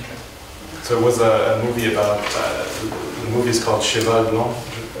migration. So it was a movie about, the movie is called Cheval Blanc.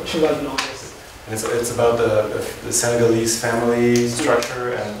 Cheval Blanc, yes. And it's about the Senegalese family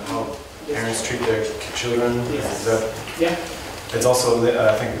structure and how parents treat their children. Yes. Yeah. It's also,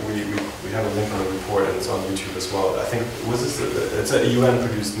 I think we have a link on the report and it's on YouTube as well. I think, it's a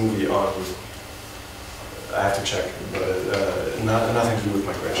UN-produced movie on, I have to check, but nothing to do with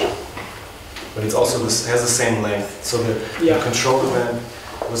migration. But it's also, has the same length. So the control event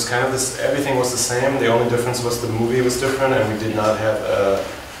was kind of this, everything was the same. The only difference was the movie was different and we did not have,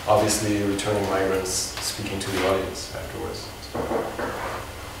 obviously, returning migrants speaking to the audience afterwards.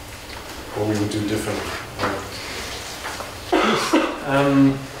 Or we would do different migrants.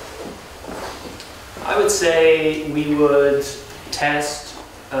 I would say we would test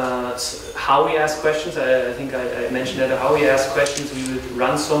how we ask questions. I think I mentioned that how we ask questions. We would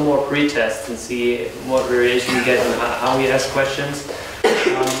run some more pre-tests and see what variation we get on how we ask questions.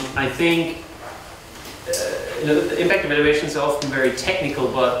 I think the impact evaluations are often very technical,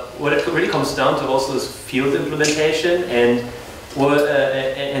 but what it really comes down to also is field implementation, and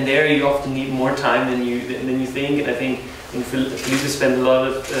there you often need more time than you think. And I think Felipe spent a lot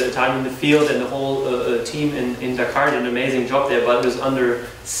of time in the field, and the whole team in Dakar did an amazing job there, but it was under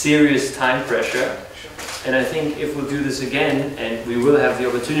serious time pressure. And I think if we'll do this again, and we will have the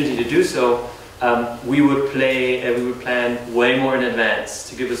opportunity to do so, we would plan way more in advance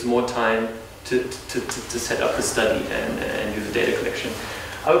to give us more time to set up the study and do the data collection.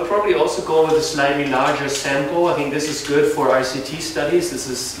 I would probably also go with a slightly larger sample. I think this is good for RCT studies. This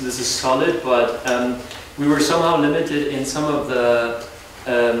is solid, but we were somehow limited in some of the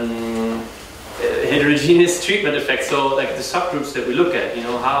heterogeneous treatment effects. So, like the subgroups that we look at, you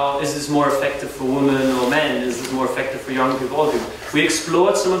know, how is this more effective for women or men? Is this more effective for young people, old people? We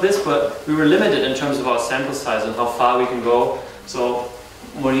explored some of this, but we were limited in terms of our sample size and how far we can go. So,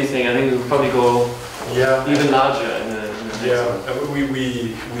 what do you think? I think we would probably go even larger. We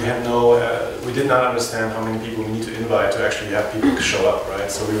had we did not understand how many people we need to invite to actually have people show up,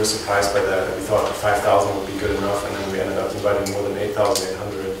 right? So we were surprised by that. We thought 5,000 would be good enough, and then we ended up inviting more than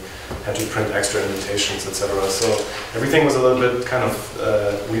 8,800. Had to print extra invitations, etc. So everything was a little bit kind of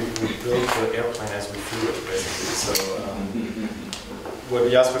we built the airplane as we flew it, basically. So what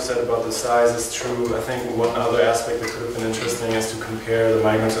Jasper said about the size is true. I think one other aspect that could have been interesting is to compare the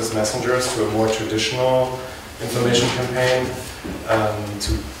migrants as messengers to a more traditional information campaign,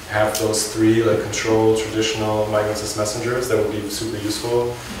 to have those three, like control, traditional, migrants as messengers. That would be super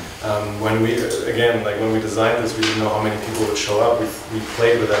useful. When we designed this, we didn't know how many people would show up. We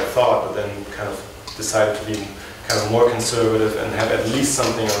played with that thought, but then kind of decided to be kind of more conservative and have at least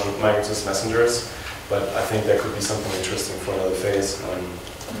something on migrants as messengers. But I think that could be something interesting for another phase.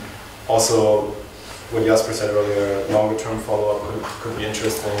 Also, what Jasper said earlier, longer term follow-up could be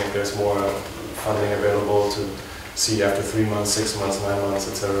interesting if there's more funding available to see after 3 months, 6 months, 9 months,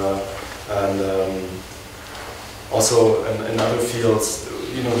 etc. And also in other fields,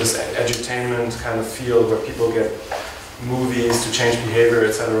 you know, this edutainment kind of field where people get movies to change behavior,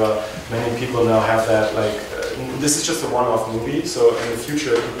 etc. Many people now have that, like, this is just a one-off movie, so in the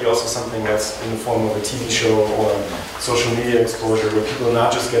future it could be also something that's in the form of a TV show or social media exposure, where people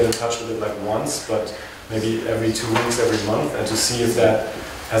not just get in touch with it like once, but maybe every 2 weeks, every month, and to see if that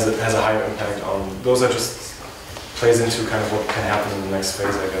has a higher impact on. Those are just plays into kind of what can happen in the next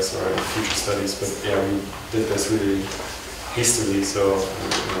phase, I guess, or in future studies. But yeah, we did this really hastily, so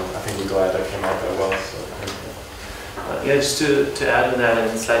I think we're glad that came out that well. So, yeah, just to add on that,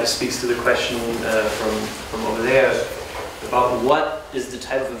 and it slightly speaks to the question from over there about what is the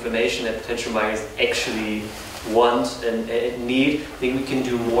type of information that potential migrants actually want and need. I think we can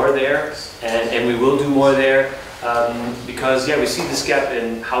do more there, and we will do more there. Because we see this gap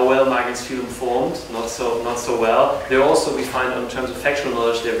in how well migrants feel informed, not so well. There also, we find in terms of factual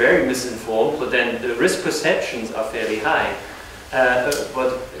knowledge, they're very misinformed, but then the risk perceptions are fairly high.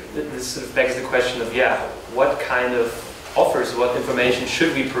 But this sort of begs the question of, what kind of offers, what information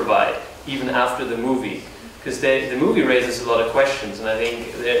should we provide, even after the movie? Because the movie raises a lot of questions, and I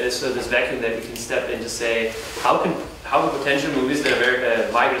think there's sort of this vacuum that we can step in to say, how can potential movies that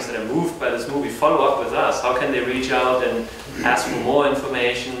are migrants that are moved by this movie follow up with us? How can they reach out and ask for more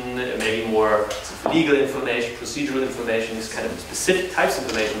information, maybe more sort of legal information, procedural information, these kind of specific types of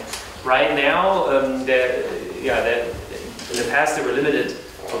information? Right now, in the past there were limited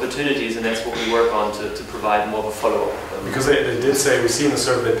opportunities, and that's what we work on to provide more of a follow-up. Because they did say, we see in the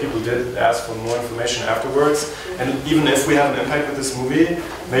survey that people did ask for more information afterwards, and even if we have an impact with this movie,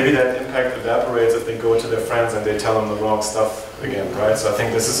 maybe that impact evaporates if they go to their friends and they tell them the wrong stuff again, right? So I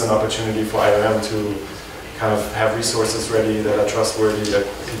think this is an opportunity for IOM to kind of have resources ready that are trustworthy, that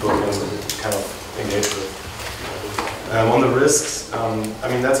people can kind of engage with. On the risks, I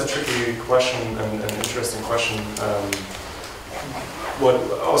mean, that's a tricky question and an interesting question. What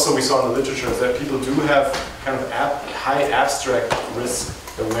also we saw in the literature is that people do have kind of high abstract risk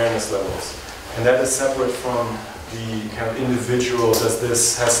awareness levels, and that is separate from the kind of individual, does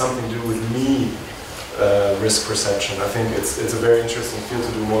this have something to do with me risk perception. I think it's a very interesting field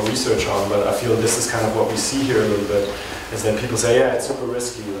to do more research on, but I feel this is kind of what we see here a little bit, is that people say, yeah, it's super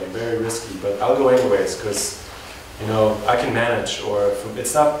risky, like very risky, but I'll go anyways because, you know, I can manage, or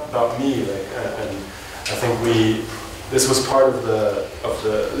it's not about me, like, and I think this was part of the,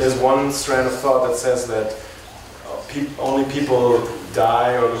 there's one strand of thought that says that only people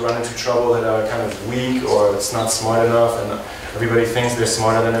die or run into trouble that are kind of weak or it's not smart enough, and everybody thinks they're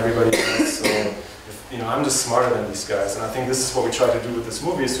smarter than everybody else. So, I'm just smarter than these guys. And I think this is what we try to do with this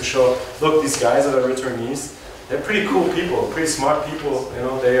movie, is to show, look, these guys that are returnees, they're pretty cool people, pretty smart people,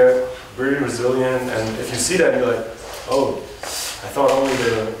 they are very resilient, and if you see that, you're like, oh, I thought only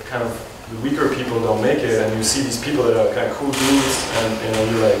the kind of the weaker people don't make it, and you see these people that are kind of cool dudes, and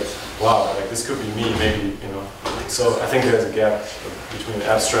you're like, wow, like this could be me, maybe, So I think there's a gap between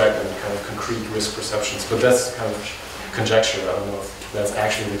abstract and kind of concrete risk perceptions, but that's kind of conjecture. I don't know if that's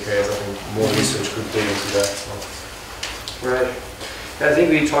actually the case. I think more research could dig into that. So. Right. I think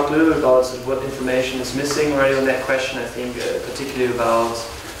we talked a little bit about what information is missing already on that question. I think particularly about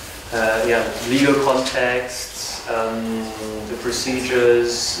legal contexts, the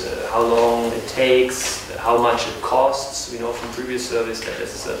procedures, how long it takes, how much it costs. We know from previous surveys that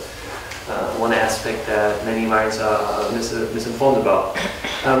this is one aspect that many migrants are misinformed about.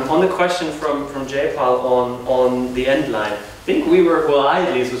 On the question from Jaypal on the end line, I think we were, well, I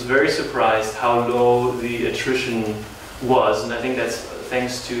at least was very surprised how low the attrition was, and I think that's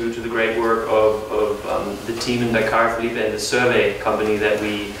thanks to the great work of the team in Dakar, Felipe, and the survey company that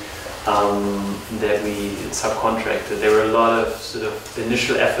we subcontracted. There were a lot of sort of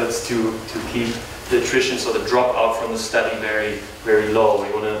initial efforts to keep the attrition, so the dropout from the study very, very low.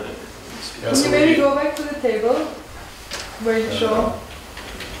 We want to. Can you maybe go back to the table where you show?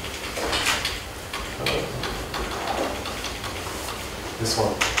 This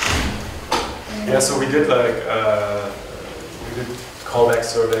one. Yeah, so we did callback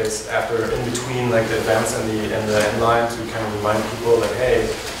surveys after, in between like the advance and the end line to kind of remind people like, hey,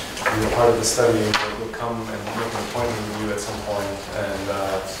 you're part of the study, we'll come and make an appointment with you at some point.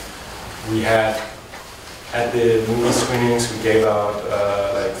 And we had, at the movie screenings, we gave out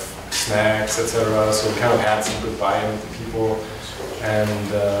like snacks, etc. So we kind of had some good buy-in with the people.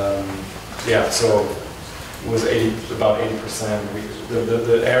 And yeah, so it was about 80%.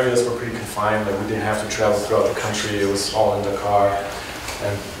 The areas were pretty confined, like we didn't have to travel throughout the country, it was all in Dakar.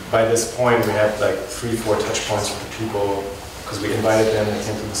 And by this point we had like 3-4 touch points with the people, because we invited them, they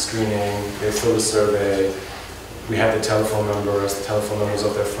came to the screening, they filled a survey, we had the telephone numbers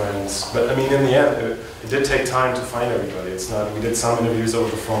of their friends. But I mean, in the end, it did take time to find everybody. It's not, we did some interviews over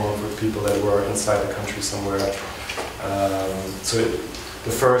the phone with people that were inside the country somewhere.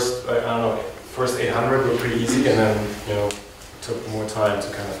 The first, I don't know, first 800 were pretty easy, and then, you know, took more time to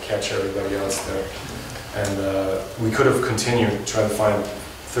kind of catch everybody else there. And we could have continued trying to find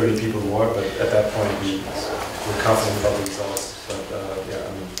 30 people more, but at that point we were confident about the results. But yeah,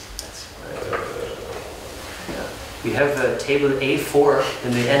 I mean, we have table A4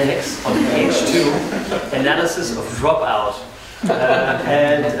 in the annex on page 2, analysis of dropout.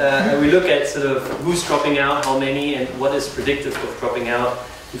 And we look at sort of who's dropping out, how many, and what is predictive of dropping out.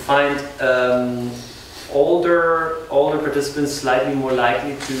 We find older participants slightly more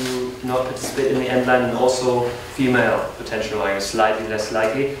likely to not participate in the end line, and also female potential migrants slightly less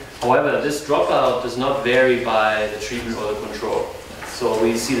likely. However, this dropout does not vary by the treatment or the control. So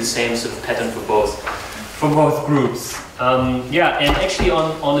we see the same sort of pattern for both groups. Yeah, and actually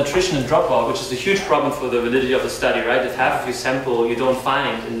on attrition and dropout, which is a huge problem for the validity of the study, right? If half of your sample you don't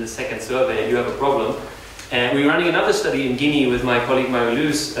find in the second survey, you have a problem. And we're running another study in Guinea with my colleague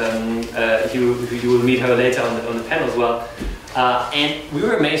Marie-Luz, who you will meet her later on the panel as well. And we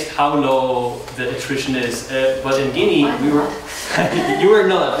were amazed how low the attrition is. But in Guinea, we were, you were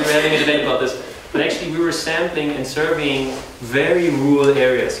not, we were having a debate about this. But actually we were sampling and surveying very rural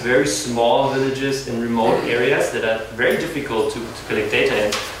areas, very small villages in remote areas that are very difficult to collect data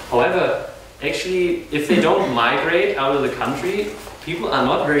in. However, actually, if they don't migrate out of the country, people are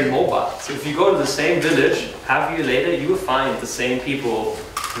not very mobile. So if you go to the same village, half a year later, you will find the same people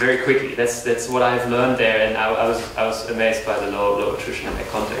very quickly. That's what I've learned there, and I was amazed by the low attrition in that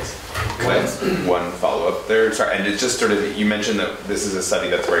context. One follow-up there, sorry, and it's just sort of, you mentioned that this is a study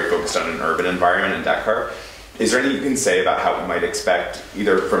that's very focused on an urban environment in Dakar. Is there anything you can say about how we might expect,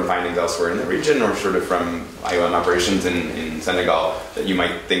 either from findings elsewhere in the region or sort of from IOM operations in Senegal, that you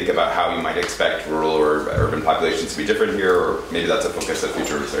might think about how you might expect rural or urban populations to be different here, or maybe that's a focus of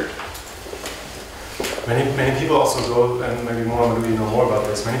future research? Many people also go, and maybe more, maybe you know more about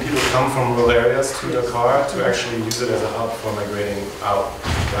this, many people come from rural areas to Dakar to actually use it as a hub for migrating out,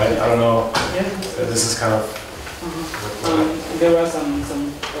 right? I don't know, yeah. This is kind of... there are some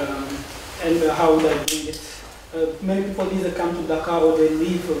and how they bring it. Many people either come to Dakar or they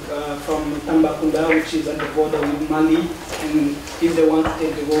leave from Tambacounda, which is at the border with Mali, and if they want to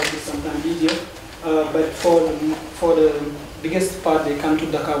take the road, it's sometimes easier. But for the biggest part, they come to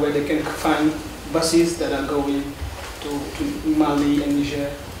Dakar where they can find buses that are going to Mali and Niger,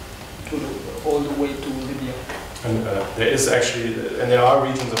 all the way to Libya. And there is actually, and there are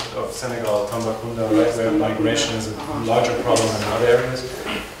regions of Senegal, Tambacounda, right, where migration is a larger problem than in other areas.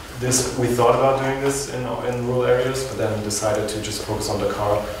 We thought about doing this in rural areas, but then decided to just focus on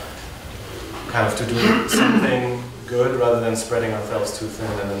Dakar, kind of to do something good rather than spreading ourselves too thin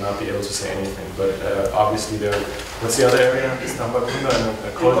and then not be able to say anything. But obviously what's the other area? Tambacounda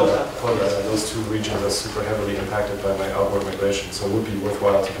and Kolda. Those two regions are super heavily impacted by my outward migration, so it would be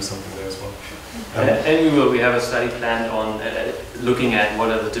worthwhile to do something there as well. And we have a study planned on looking at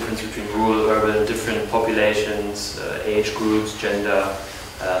what are the differences between rural, urban, different populations, age groups, gender.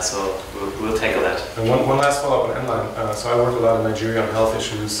 So we'll tackle that. And one last follow-up on Endline. So I work a lot in Nigeria on health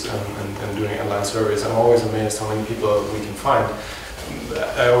issues and doing Endline surveys. I'm always amazed how many people we can find.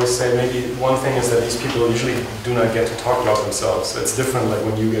 I always say maybe one thing is that these people usually do not get to talk about themselves. It's different like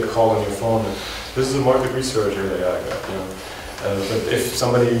when you get a call on your phone and this is a market researcher that I got, you know. But if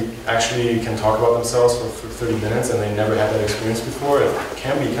somebody actually can talk about themselves for 30 minutes and they never had that experience before, it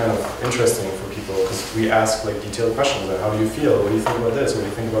can be kind of interesting for people because we ask like detailed questions like how do you feel, what do you think about this, what do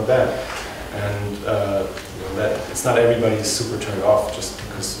you think about that, and you know, that it's not everybody's super turned off just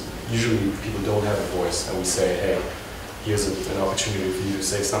because usually people don't have a voice and we say, hey, here's an opportunity for you to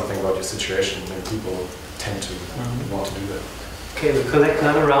say something about your situation, and people tend to want to do that. Okay, we'll collect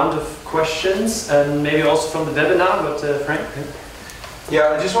another round of questions, and maybe also from the webinar, but Frank?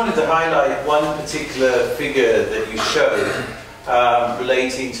 Yeah, I just wanted to highlight one particular figure that you showed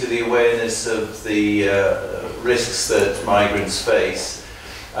relating to the awareness of the risks that migrants face.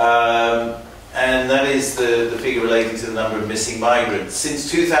 And that is the figure relating to the number of missing migrants.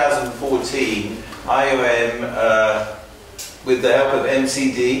 Since 2014, IOM, with the help of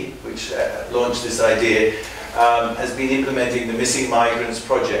MCD, which launched this idea, has been implementing the Missing Migrants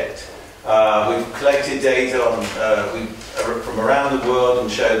Project. We've collected data from around the world and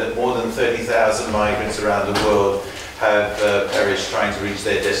show that more than 30,000 migrants around the world have perished trying to reach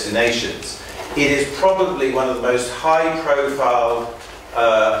their destinations. It is probably one of the most high-profile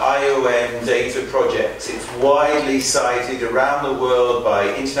IOM data projects. It's widely cited around the world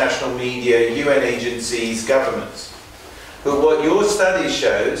by international media, UN agencies, governments. But what your study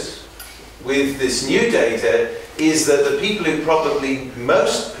shows with this new data is that the people who probably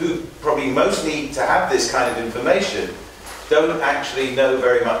most need to have this kind of information don't actually know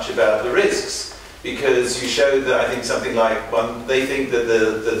very much about the risks, because you showed that I think something like they think that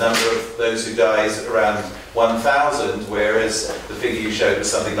the number of those who die is around 1,000, whereas the figure you showed was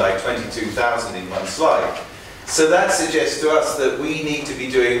something like 22,000 in one slide. So that suggests to us that we need to be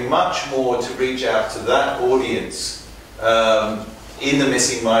doing much more to reach out to that audience in the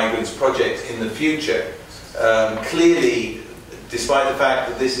Missing Migrants Project in the future. Clearly, despite the fact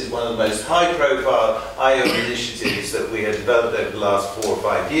that this is one of the most high-profile IOM initiatives that we have developed over the last 4 or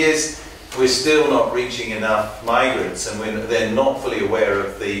 5 years, we're still not reaching enough migrants, and they're not fully aware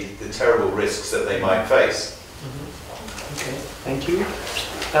of the terrible risks that they might face. Okay, thank you.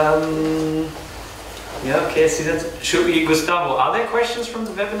 Yeah, okay, see that. Should we, Gustavo, are there questions from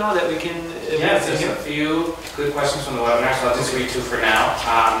the webinar that we can Yes, there's a few good questions from the webinar, so I'll just read 2 for now.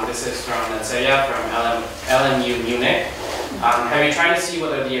 This is from Natsaya from LMU Munich. Have you tried to see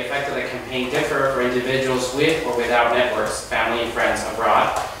whether the effect of the campaign differ for individuals with or without networks, family and friends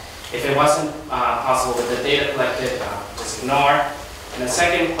abroad? If it wasn't possible with the data collected, just ignore. And the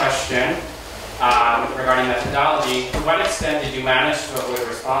second question regarding methodology, to what extent did you manage to avoid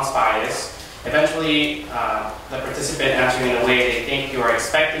response bias? Eventually, the participant answering in a way they think you are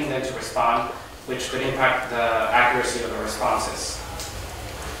expecting them to respond, which could impact the accuracy of the responses.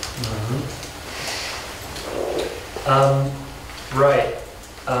 Right.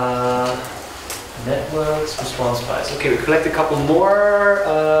 Networks, response bias. Okay, we collect a couple more.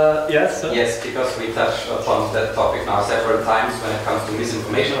 Yes? Yes, because we touched upon that topic now several times when it comes to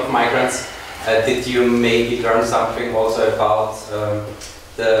misinformation of migrants. Did you maybe learn something also about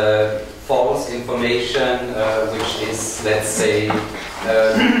the false information which is, let's say,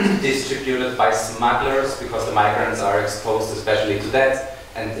 distributed by smugglers, because the migrants are exposed especially to that,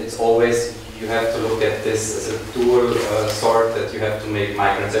 and it's always, you have to look at this as a dual sword, that you have to make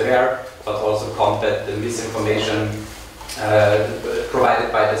migrants aware, but also combat the misinformation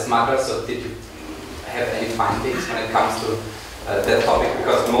provided by the smugglers. So did you have any findings when it comes to that topic?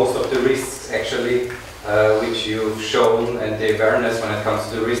 Because most of the risks actually which you've shown and the awareness when it comes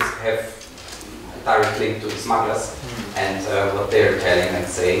to the risks have direct link to the smugglers and what they're telling and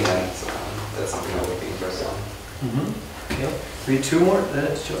saying, and that's something I would be interested in. Okay. Read 2 more,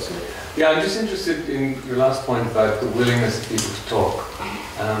 Joseph. Yeah, I'm just interested in your last point about the willingness of people to talk.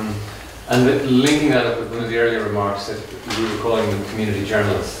 And linking that up with one of the earlier remarks that you were calling them community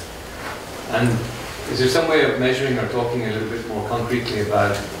journalists. And is there some way of measuring or talking a little bit more concretely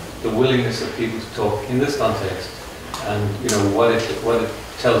about the willingness of people to talk in this context, and what it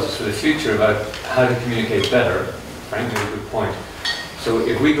tells us for the future about how to communicate better? Frankly, a good point. So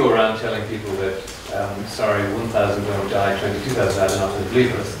if we go around telling people that, sorry, 1,000 don't die, 22,000 die, they're not going to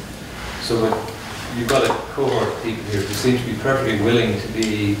believe us. So you've got a cohort of people here who seem to be perfectly willing to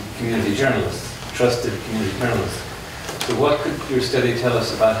be community journalists, trusted community journalists. So what could your study tell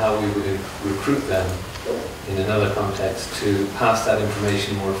us about how we would recruit them in another context to pass that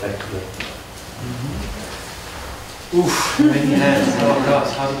information more effectively? Oof, many hands. Oh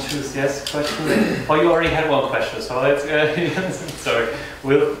gosh, how to choose? Yes, question. Oh, you already had one question, so let's. Sorry,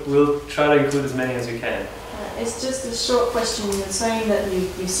 we'll try to include as many as we can. It's just a short question. You're saying that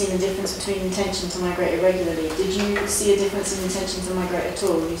you've seen a difference between intention to migrate irregularly. Did you see a difference in intention to migrate at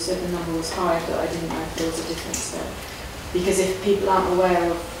all? You said the number was high, but I didn't know if there was a difference there. Because if people aren't aware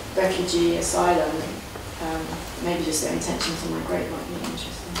of refugee asylum, maybe just their intention to migrate might be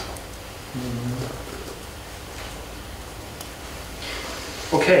interesting.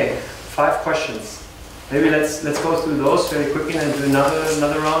 Okay, 5 questions. Maybe let's go through those very quickly and do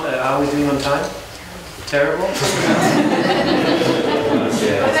another round. Are we doing on time? Terrible.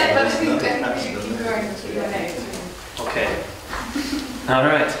 Okay. All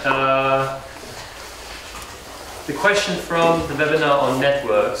right. The question from the webinar on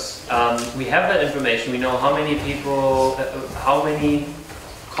networks. We have that information. We know how many people, how many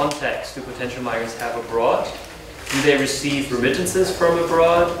contacts do potential migrants have abroad. Do they receive remittances from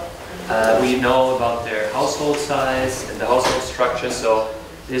abroad? We know about their household size and the household structure. So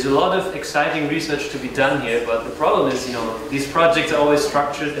there's a lot of exciting research to be done here. But the problem is, these projects are always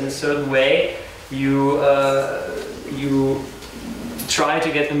structured in a certain way. You try to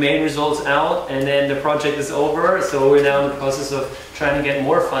get the main results out, and then the project is over. So we're now in the process of trying to get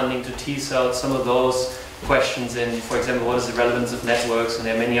more funding to tease out some of those questions. And for example, what is the relevance of networks? And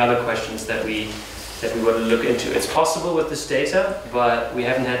there are many other questions that we want to look into. It's possible with this data, but we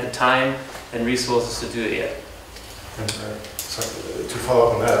haven't had the time and resources to do it yet. And, so to follow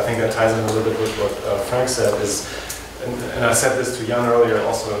up on that, I think that ties in a little bit with what Frank said. And I said this to Jan earlier,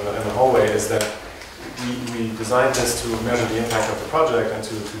 also in the hallway, is that we designed this to measure the impact of the project and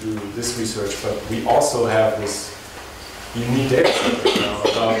to do this research, but we also have this unique data set right now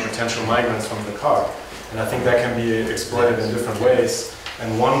about potential migrants from the car. And I think that can be exploited in different ways.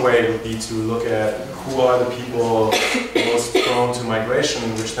 And one way would be to look at who are the people most prone to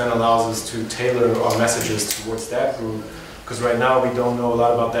migration, which then allows us to tailor our messages towards that group. Because right now we don't know a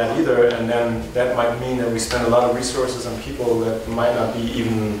lot about that either, and then that might mean that we spend a lot of resources on people that might not be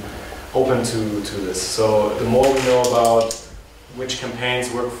even open to this. So the more we know about which campaigns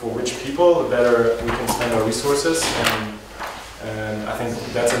work for which people, the better we can spend our resources. And I think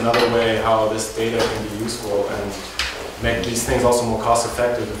that's another way how this data can be useful and make these things also more cost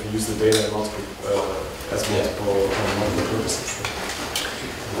effective if you use the data in multiple purposes.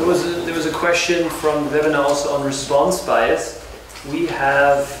 There was a question from the webinar also on response bias. We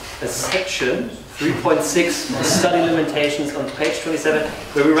have a section 3.6 study limitations on page 27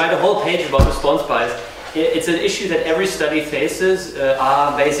 where we write a whole page about response bias. It's an issue that every study faces.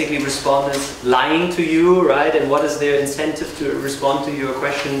 Are basically respondents lying to you, right? And what is their incentive to respond to your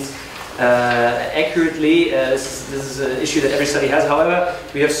questions accurately? This is an issue that every study has. However,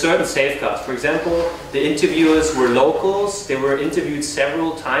 we have certain safeguards. For example, the interviewers were locals. They were interviewed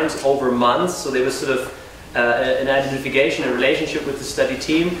several times over months, so there was sort of an identification, a relationship with the study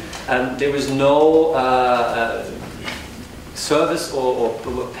team. There was no service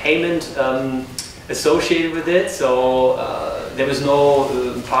or payment associated with it, so there was no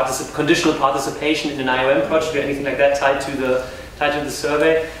conditional participation in an IOM project or anything like that tied to the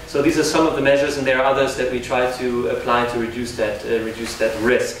survey. So these are some of the measures, and there are others that we try to apply to reduce that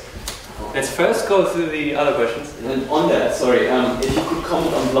risk. Let's first go through the other questions. And on that, sorry, if you could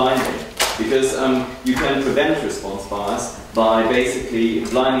comment on blinding, because you can prevent response bias by basically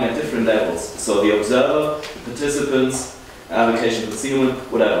blinding at different levels. So the observer, the participants, allocation, concealment,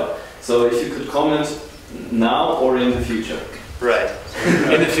 whatever. So if you could comment now or in the future. Right,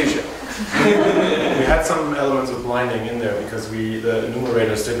 in the future. We had some elements of blinding in there because the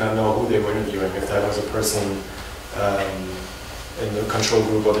enumerators did not know who they were interviewing, if that was a person in the control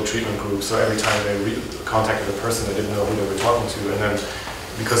group or the treatment group. So every time they contacted a person, they didn't know who they were talking to. And then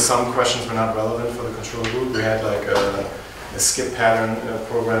because some questions were not relevant for the control group, we had like a skip pattern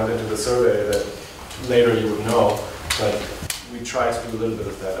programmed into the survey that later you would know. But we tried to do a little bit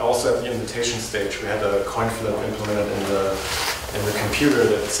of that. Also at the invitation stage, we had a coin flip implemented in the computer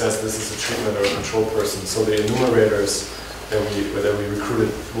that says this is a treatment or a control person. So the enumerators that we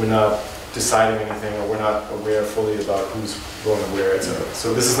recruited were not deciding anything, or we're not aware fully about who's going where, etc.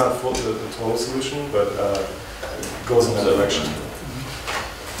 So this is not the total solution, but it goes in that direction.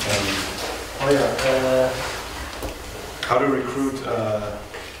 how to recruit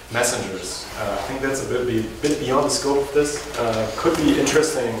messengers. I think that's a bit beyond the scope of this. Could be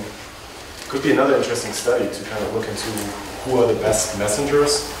interesting. Could be another interesting study to kind of look into who are the best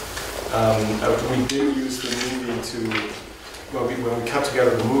messengers. We did use the movie to, when we cut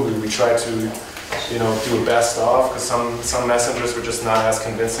together the movie, we tried to, do a best of, because some messengers were just not as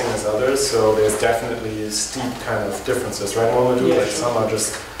convincing as others. So there's definitely steep kind of differences, right, Mohamedou? Yeah, like sure. Some are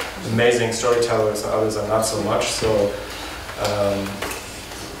just amazing storytellers, others are not so much. So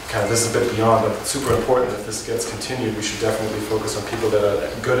kind of this is a bit beyond, but super important. If this gets continued, we should definitely focus on people that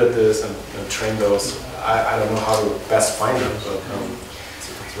are good at this and train those. I don't know how to best find them,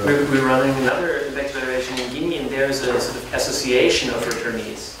 but we're running another impact evaluation in Guinea, and there's a sort of association of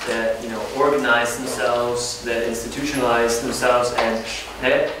returnees that organize themselves, that institutionalize themselves, and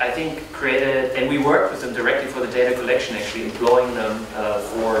that I think created. And we worked with them directly for the data collection, actually employing them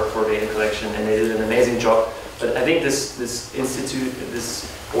for data collection, and they did an amazing job. But I think this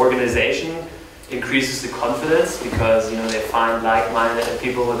organization increases the confidence because they find like-minded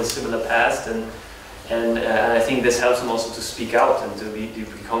people with a similar past, and I think this helps them also to speak out and to be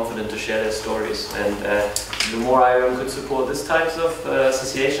confident to share their stories. And the more IOM could support this types of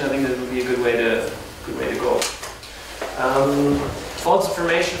association, I think that would be a good way to go. False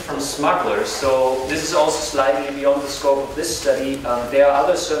information from smugglers. So this is also slightly beyond the scope of this study. There are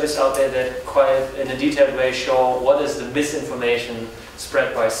other surveys out there that quite in a detailed way show what is the misinformation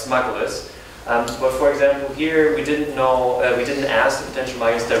spread by smugglers. But for example, here we didn't ask the potential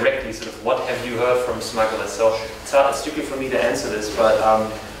migrants directly, sort of, what have you heard from smugglers? So it's hard strictly for me to answer this, but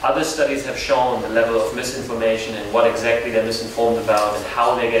other studies have shown the level of misinformation and what exactly they're misinformed about and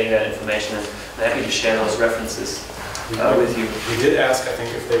how they're getting that information, and I'm happy to share those references with you. We did ask, I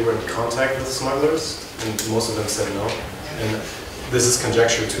think, if they were in contact with smugglers, and most of them said no. And this is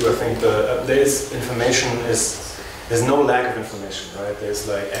conjecture too. I think there's information there's no lack of information, right? There's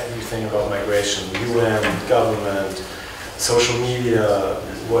like everything about migration, UN, government, social media,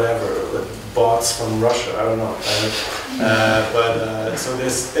 whatever, like bots from Russia, I don't know. So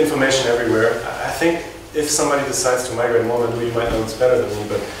there's information everywhere. I think if somebody decides to migrate, Mohamedou, you might know it's better than me,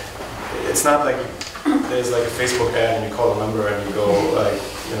 but it's not like there's like a Facebook ad and you call a number and you go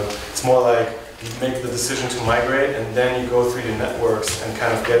it's more like you make the decision to migrate and then you go through your networks and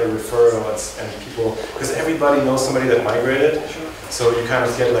kind of get a referral and people, because everybody knows somebody that migrated, so you kind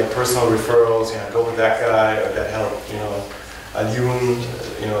of get like personal referrals, go with that guy or that helped, Alioune,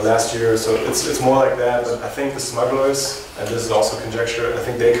 last year, so it's more like that. But I think the smugglers, and this is also conjecture, I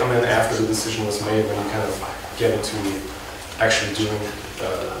think they come in after the decision was made when you kind of get into actually doing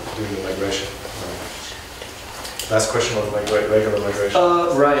the migration. Last question on regular migration.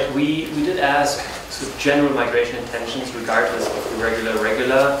 Right, we did ask sort of general migration intentions regardless of the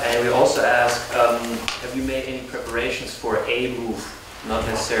regular, and we also asked, have you made any preparations for a move, not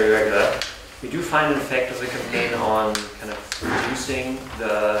necessarily regular? We do find an effect of the campaign on kind of reducing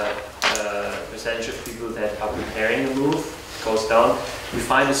the percentage of people that are preparing the move. It goes down. We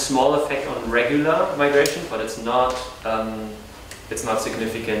find a small effect on regular migration, but it's not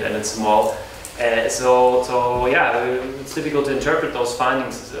significant and it's small. So yeah, it's difficult to interpret those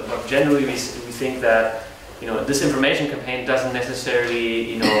findings, but generally we think that this information campaign doesn't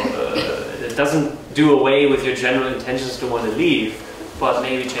necessarily it doesn't do away with your general intentions to want to leave, but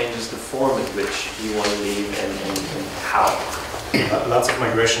maybe changes the form in which you want to leave and how. Lots of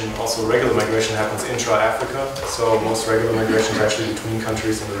migration, also regular migration, happens intra-Africa, so most regular migration is actually between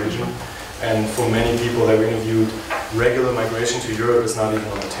countries in the region. And for many people that we interviewed, regular migration to Europe is not even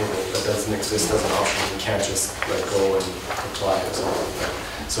on the table. That doesn't exist as an option. You can't just go and apply or something like that.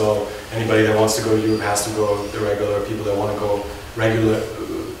 So anybody that wants to go to Europe has to go irregular. People that want to go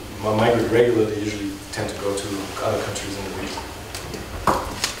migrate regularly usually tend to go to other countries in the region.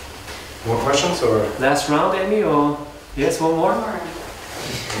 More questions or? Last round, Amy, or yes, one more?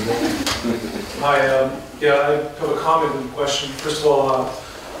 Hi, I have a comment and question. First of all,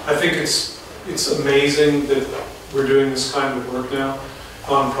 I think it's amazing that we're doing this kind of work now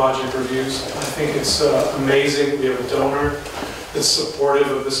on project reviews. I think it's amazing we have a donor that's supportive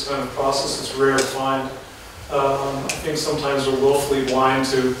of this kind of process. It's rare to find. I think sometimes we're willfully blind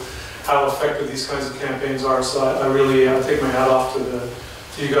to how effective these kinds of campaigns are. So I really take my hat off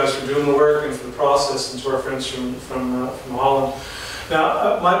to you guys for doing the work and for the process, and to our friends from Holland.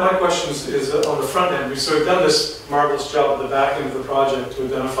 Now, my question is on the front end. We've done this marvelous job at the back end of the project to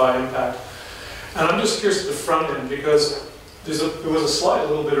identify impact. And I'm just curious at the front end, because there was a slide a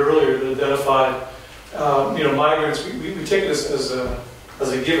little bit earlier that identified, migrants. We take this as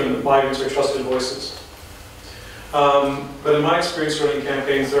a given that migrants are trusted voices. But in my experience running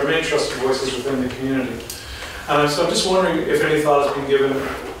campaigns, there are many trusted voices within the community. So I'm just wondering if any thought has been given,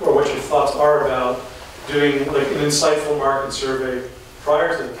 or what your thoughts are about doing like an insightful market survey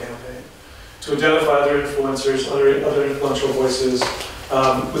prior to the campaign to identify other influencers, other influential voices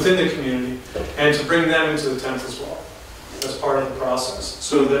within the community, and to bring them into the tent as well as part of the process,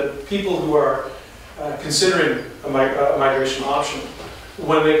 so that people who are considering a migration option,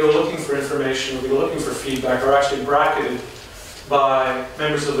 when they go looking for information, or they go looking for feedback, are actually bracketed by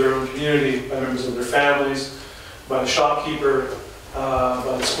members of their own community, by members of their families, by the shopkeeper,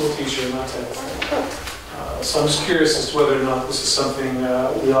 by the school teacher, and that type of thing. So I'm just curious as to whether or not this is something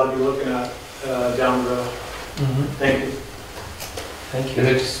we ought to be looking at down the road. Thank you. Thank you. Can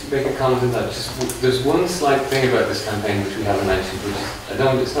I just make a comment on that? There's one slight thing about this campaign which we haven't mentioned, which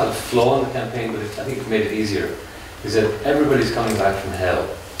is, it's not a flaw in the campaign, but I think it made it easier, is that everybody's coming back from hell.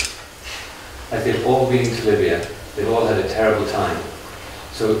 Like they've all been to Libya, they've all had a terrible time.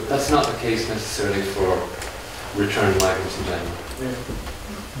 So that's not the case necessarily for returned migrants in general.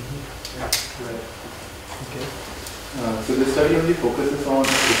 So the study only focuses on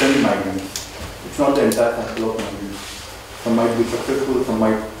returning migrants. It's not the entire sample of migrants. Some might be successful, some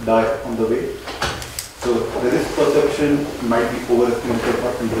might die on the way. So the risk perception might be overestimated or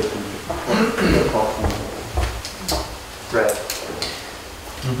underestimated. What's your thoughts on that? Right.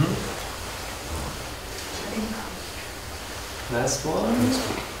 Last one.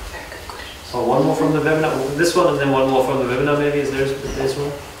 Oh, one more from the webinar. This one, and then one more from the webinar. Maybe is there this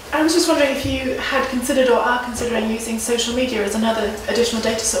one? I was just wondering if you had considered or are considering using social media as another additional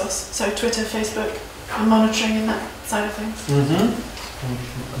data source, so Twitter, Facebook, and monitoring in that side of things.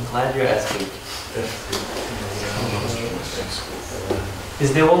 I'm glad you're asking.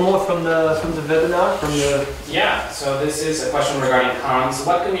 Is there one more from the webinar? Yeah. So this is a question regarding comms.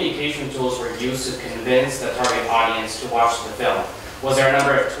 What communication tools were used to convince the target audience to watch the film? Was there a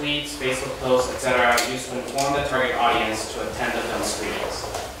number of tweets, Facebook posts, etc., used to inform the target audience to attend the film screenings?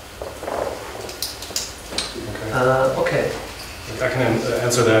 Okay. I can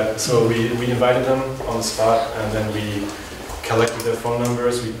answer that. So we invited them on the spot, and then we collected their phone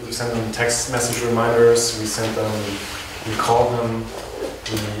numbers. We sent them text message reminders. We called them.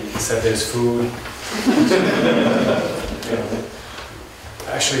 We said there's food.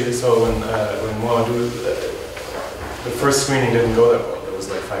 Actually, so when Mohamedou, the first screening didn't go that well. There was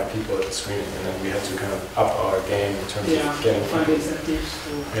like 5 people at the screening, and then we had to kind of up our game in terms of getting people.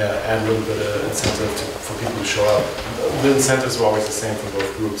 Add a little bit of incentive for people to show up. The incentives were always the same for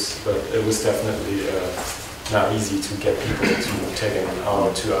both groups, but it was definitely not easy to get people to take an hour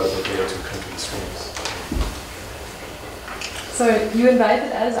or 2 out of the day to come to the screenings. So you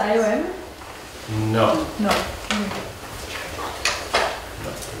invited as IOM? No. No.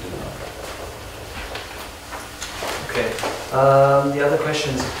 Okay. The other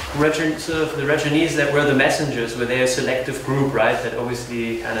questions. Sort of the Rajanis that were the messengers, were they a selective group, right? That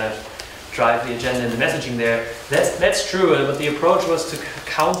obviously kind of drive the agenda and the messaging there. That's true, but the approach was to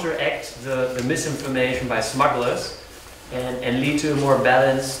counteract the misinformation by smugglers and lead to a more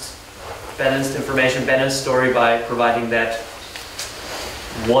balanced information, balanced story by providing that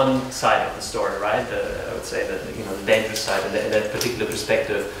one side of the story, right? I would say the dangerous side and that particular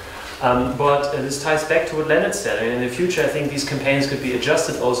perspective. But this ties back to what Leonard said. I mean, in the future, I think these campaigns could be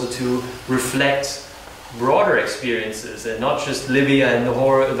adjusted also to reflect broader experiences, and not just Libya and the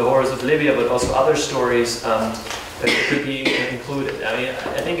horrors of Libya, but also other stories that could be included. I mean,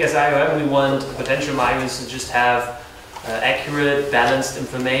 I think as IOM, we want potential migrants to just have accurate, balanced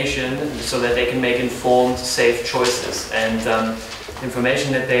information so that they can make informed, safe choices. And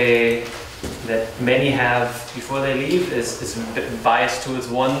information that many have before they leave is biased towards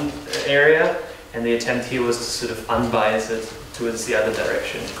one area, and the attempt here was to sort of unbias it towards the other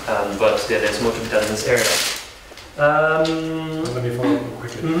direction. But yeah, there's more to be done in this area. Let me follow up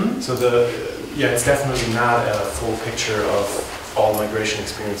quickly. So it's definitely not a full picture of all migration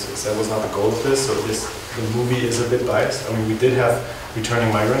experiences. That was not the goal of this. So the movie is a bit biased. I mean, we did have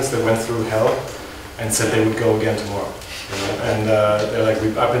returning migrants that went through hell and said they would go again tomorrow. And they're like,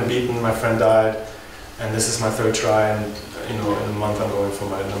 I've been beaten, my friend died, and this is my 3rd try, and in a month I'm going for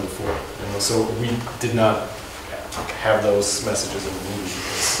my number 4. So we did not have those messages in the movie.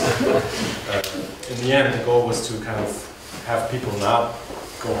 Because, in the end, the goal was to kind of have people not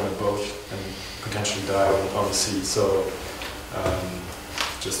go on a boat and potentially die on the sea. So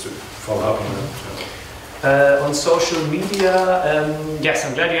just to follow up on that. On social media, yes,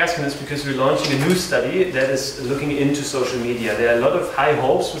 I'm glad you're asking this because we're launching a new study that is looking into social media. There are a lot of high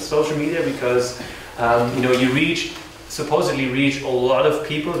hopes with social media because you supposedly reach a lot of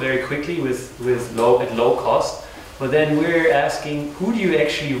people very quickly at low cost. But then we're asking, who do you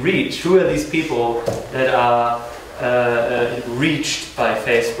actually reach? Who are these people that are reached by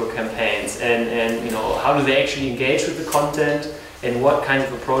Facebook campaigns, and you know, how do they actually engage with the content, and what kinds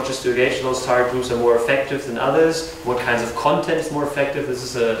of approaches to engage those target groups are more effective than others? What kinds of content is more effective? This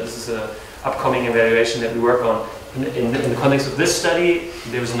is a upcoming evaluation that we work on. In the context of this study,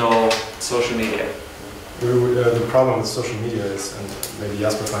 there was no social media. The problem with social media is, and maybe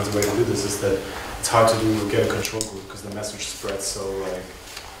Jasper finds a way to do this, is that it's hard to get a control group because the message spreads so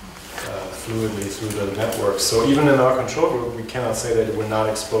fluidly through the network. So even in our control group, we cannot say that we're not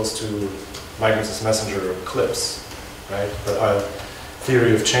exposed to Migrants Messenger clips, right? But our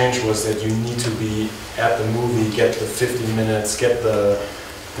theory of change was that you need to be at the movie, get the 50 minutes, get the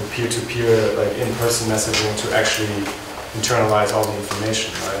peer-to-peer, like in-person messaging to actually internalize all the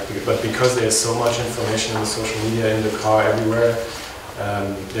information, right? But because there's so much information in the social media, in the car, everywhere,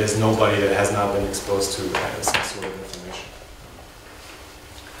 there's nobody that has not been exposed to some sort of information.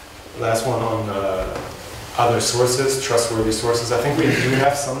 Last one on other sources, trustworthy sources. I think we do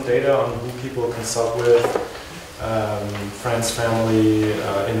have some data on who people consult with, friends, family,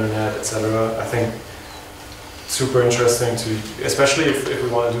 internet, etc. I think super interesting to, especially if we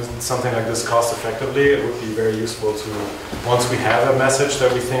want to do something like this cost effectively, it would be very useful to, once we have a message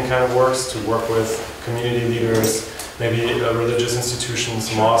that we think kind of works, to work with community leaders, maybe religious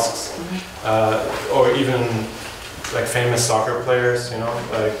institutions, mosques, or even like famous soccer players, you know,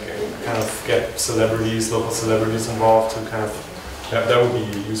 like kind of get celebrities, local celebrities involved to kind of, that would be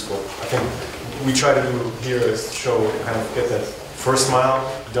useful. I think we try to do here is show, kind of get that first mile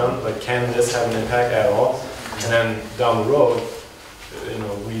done, like can this have an impact at all? And then down the road, you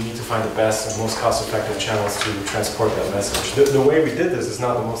know, we need to find the best and most cost-effective channels to transport that message. The way we did this is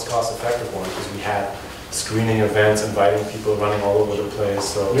not the most cost-effective one because we had screening events, inviting people, running all over the place.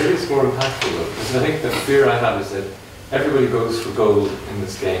 So maybe it's more impactful though, because I think the fear I have is that everybody goes for gold in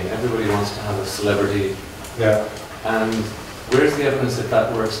this game. Everybody wants to have a celebrity. Yeah. And where's the evidence that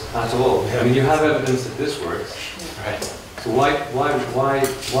that works at all? Yeah. I mean, you have evidence that this works. Right. So why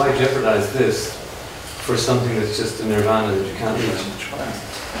jeopardize this for something that's just a nirvana that you can't reach?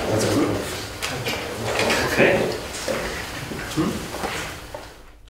 That's a good point. Okay.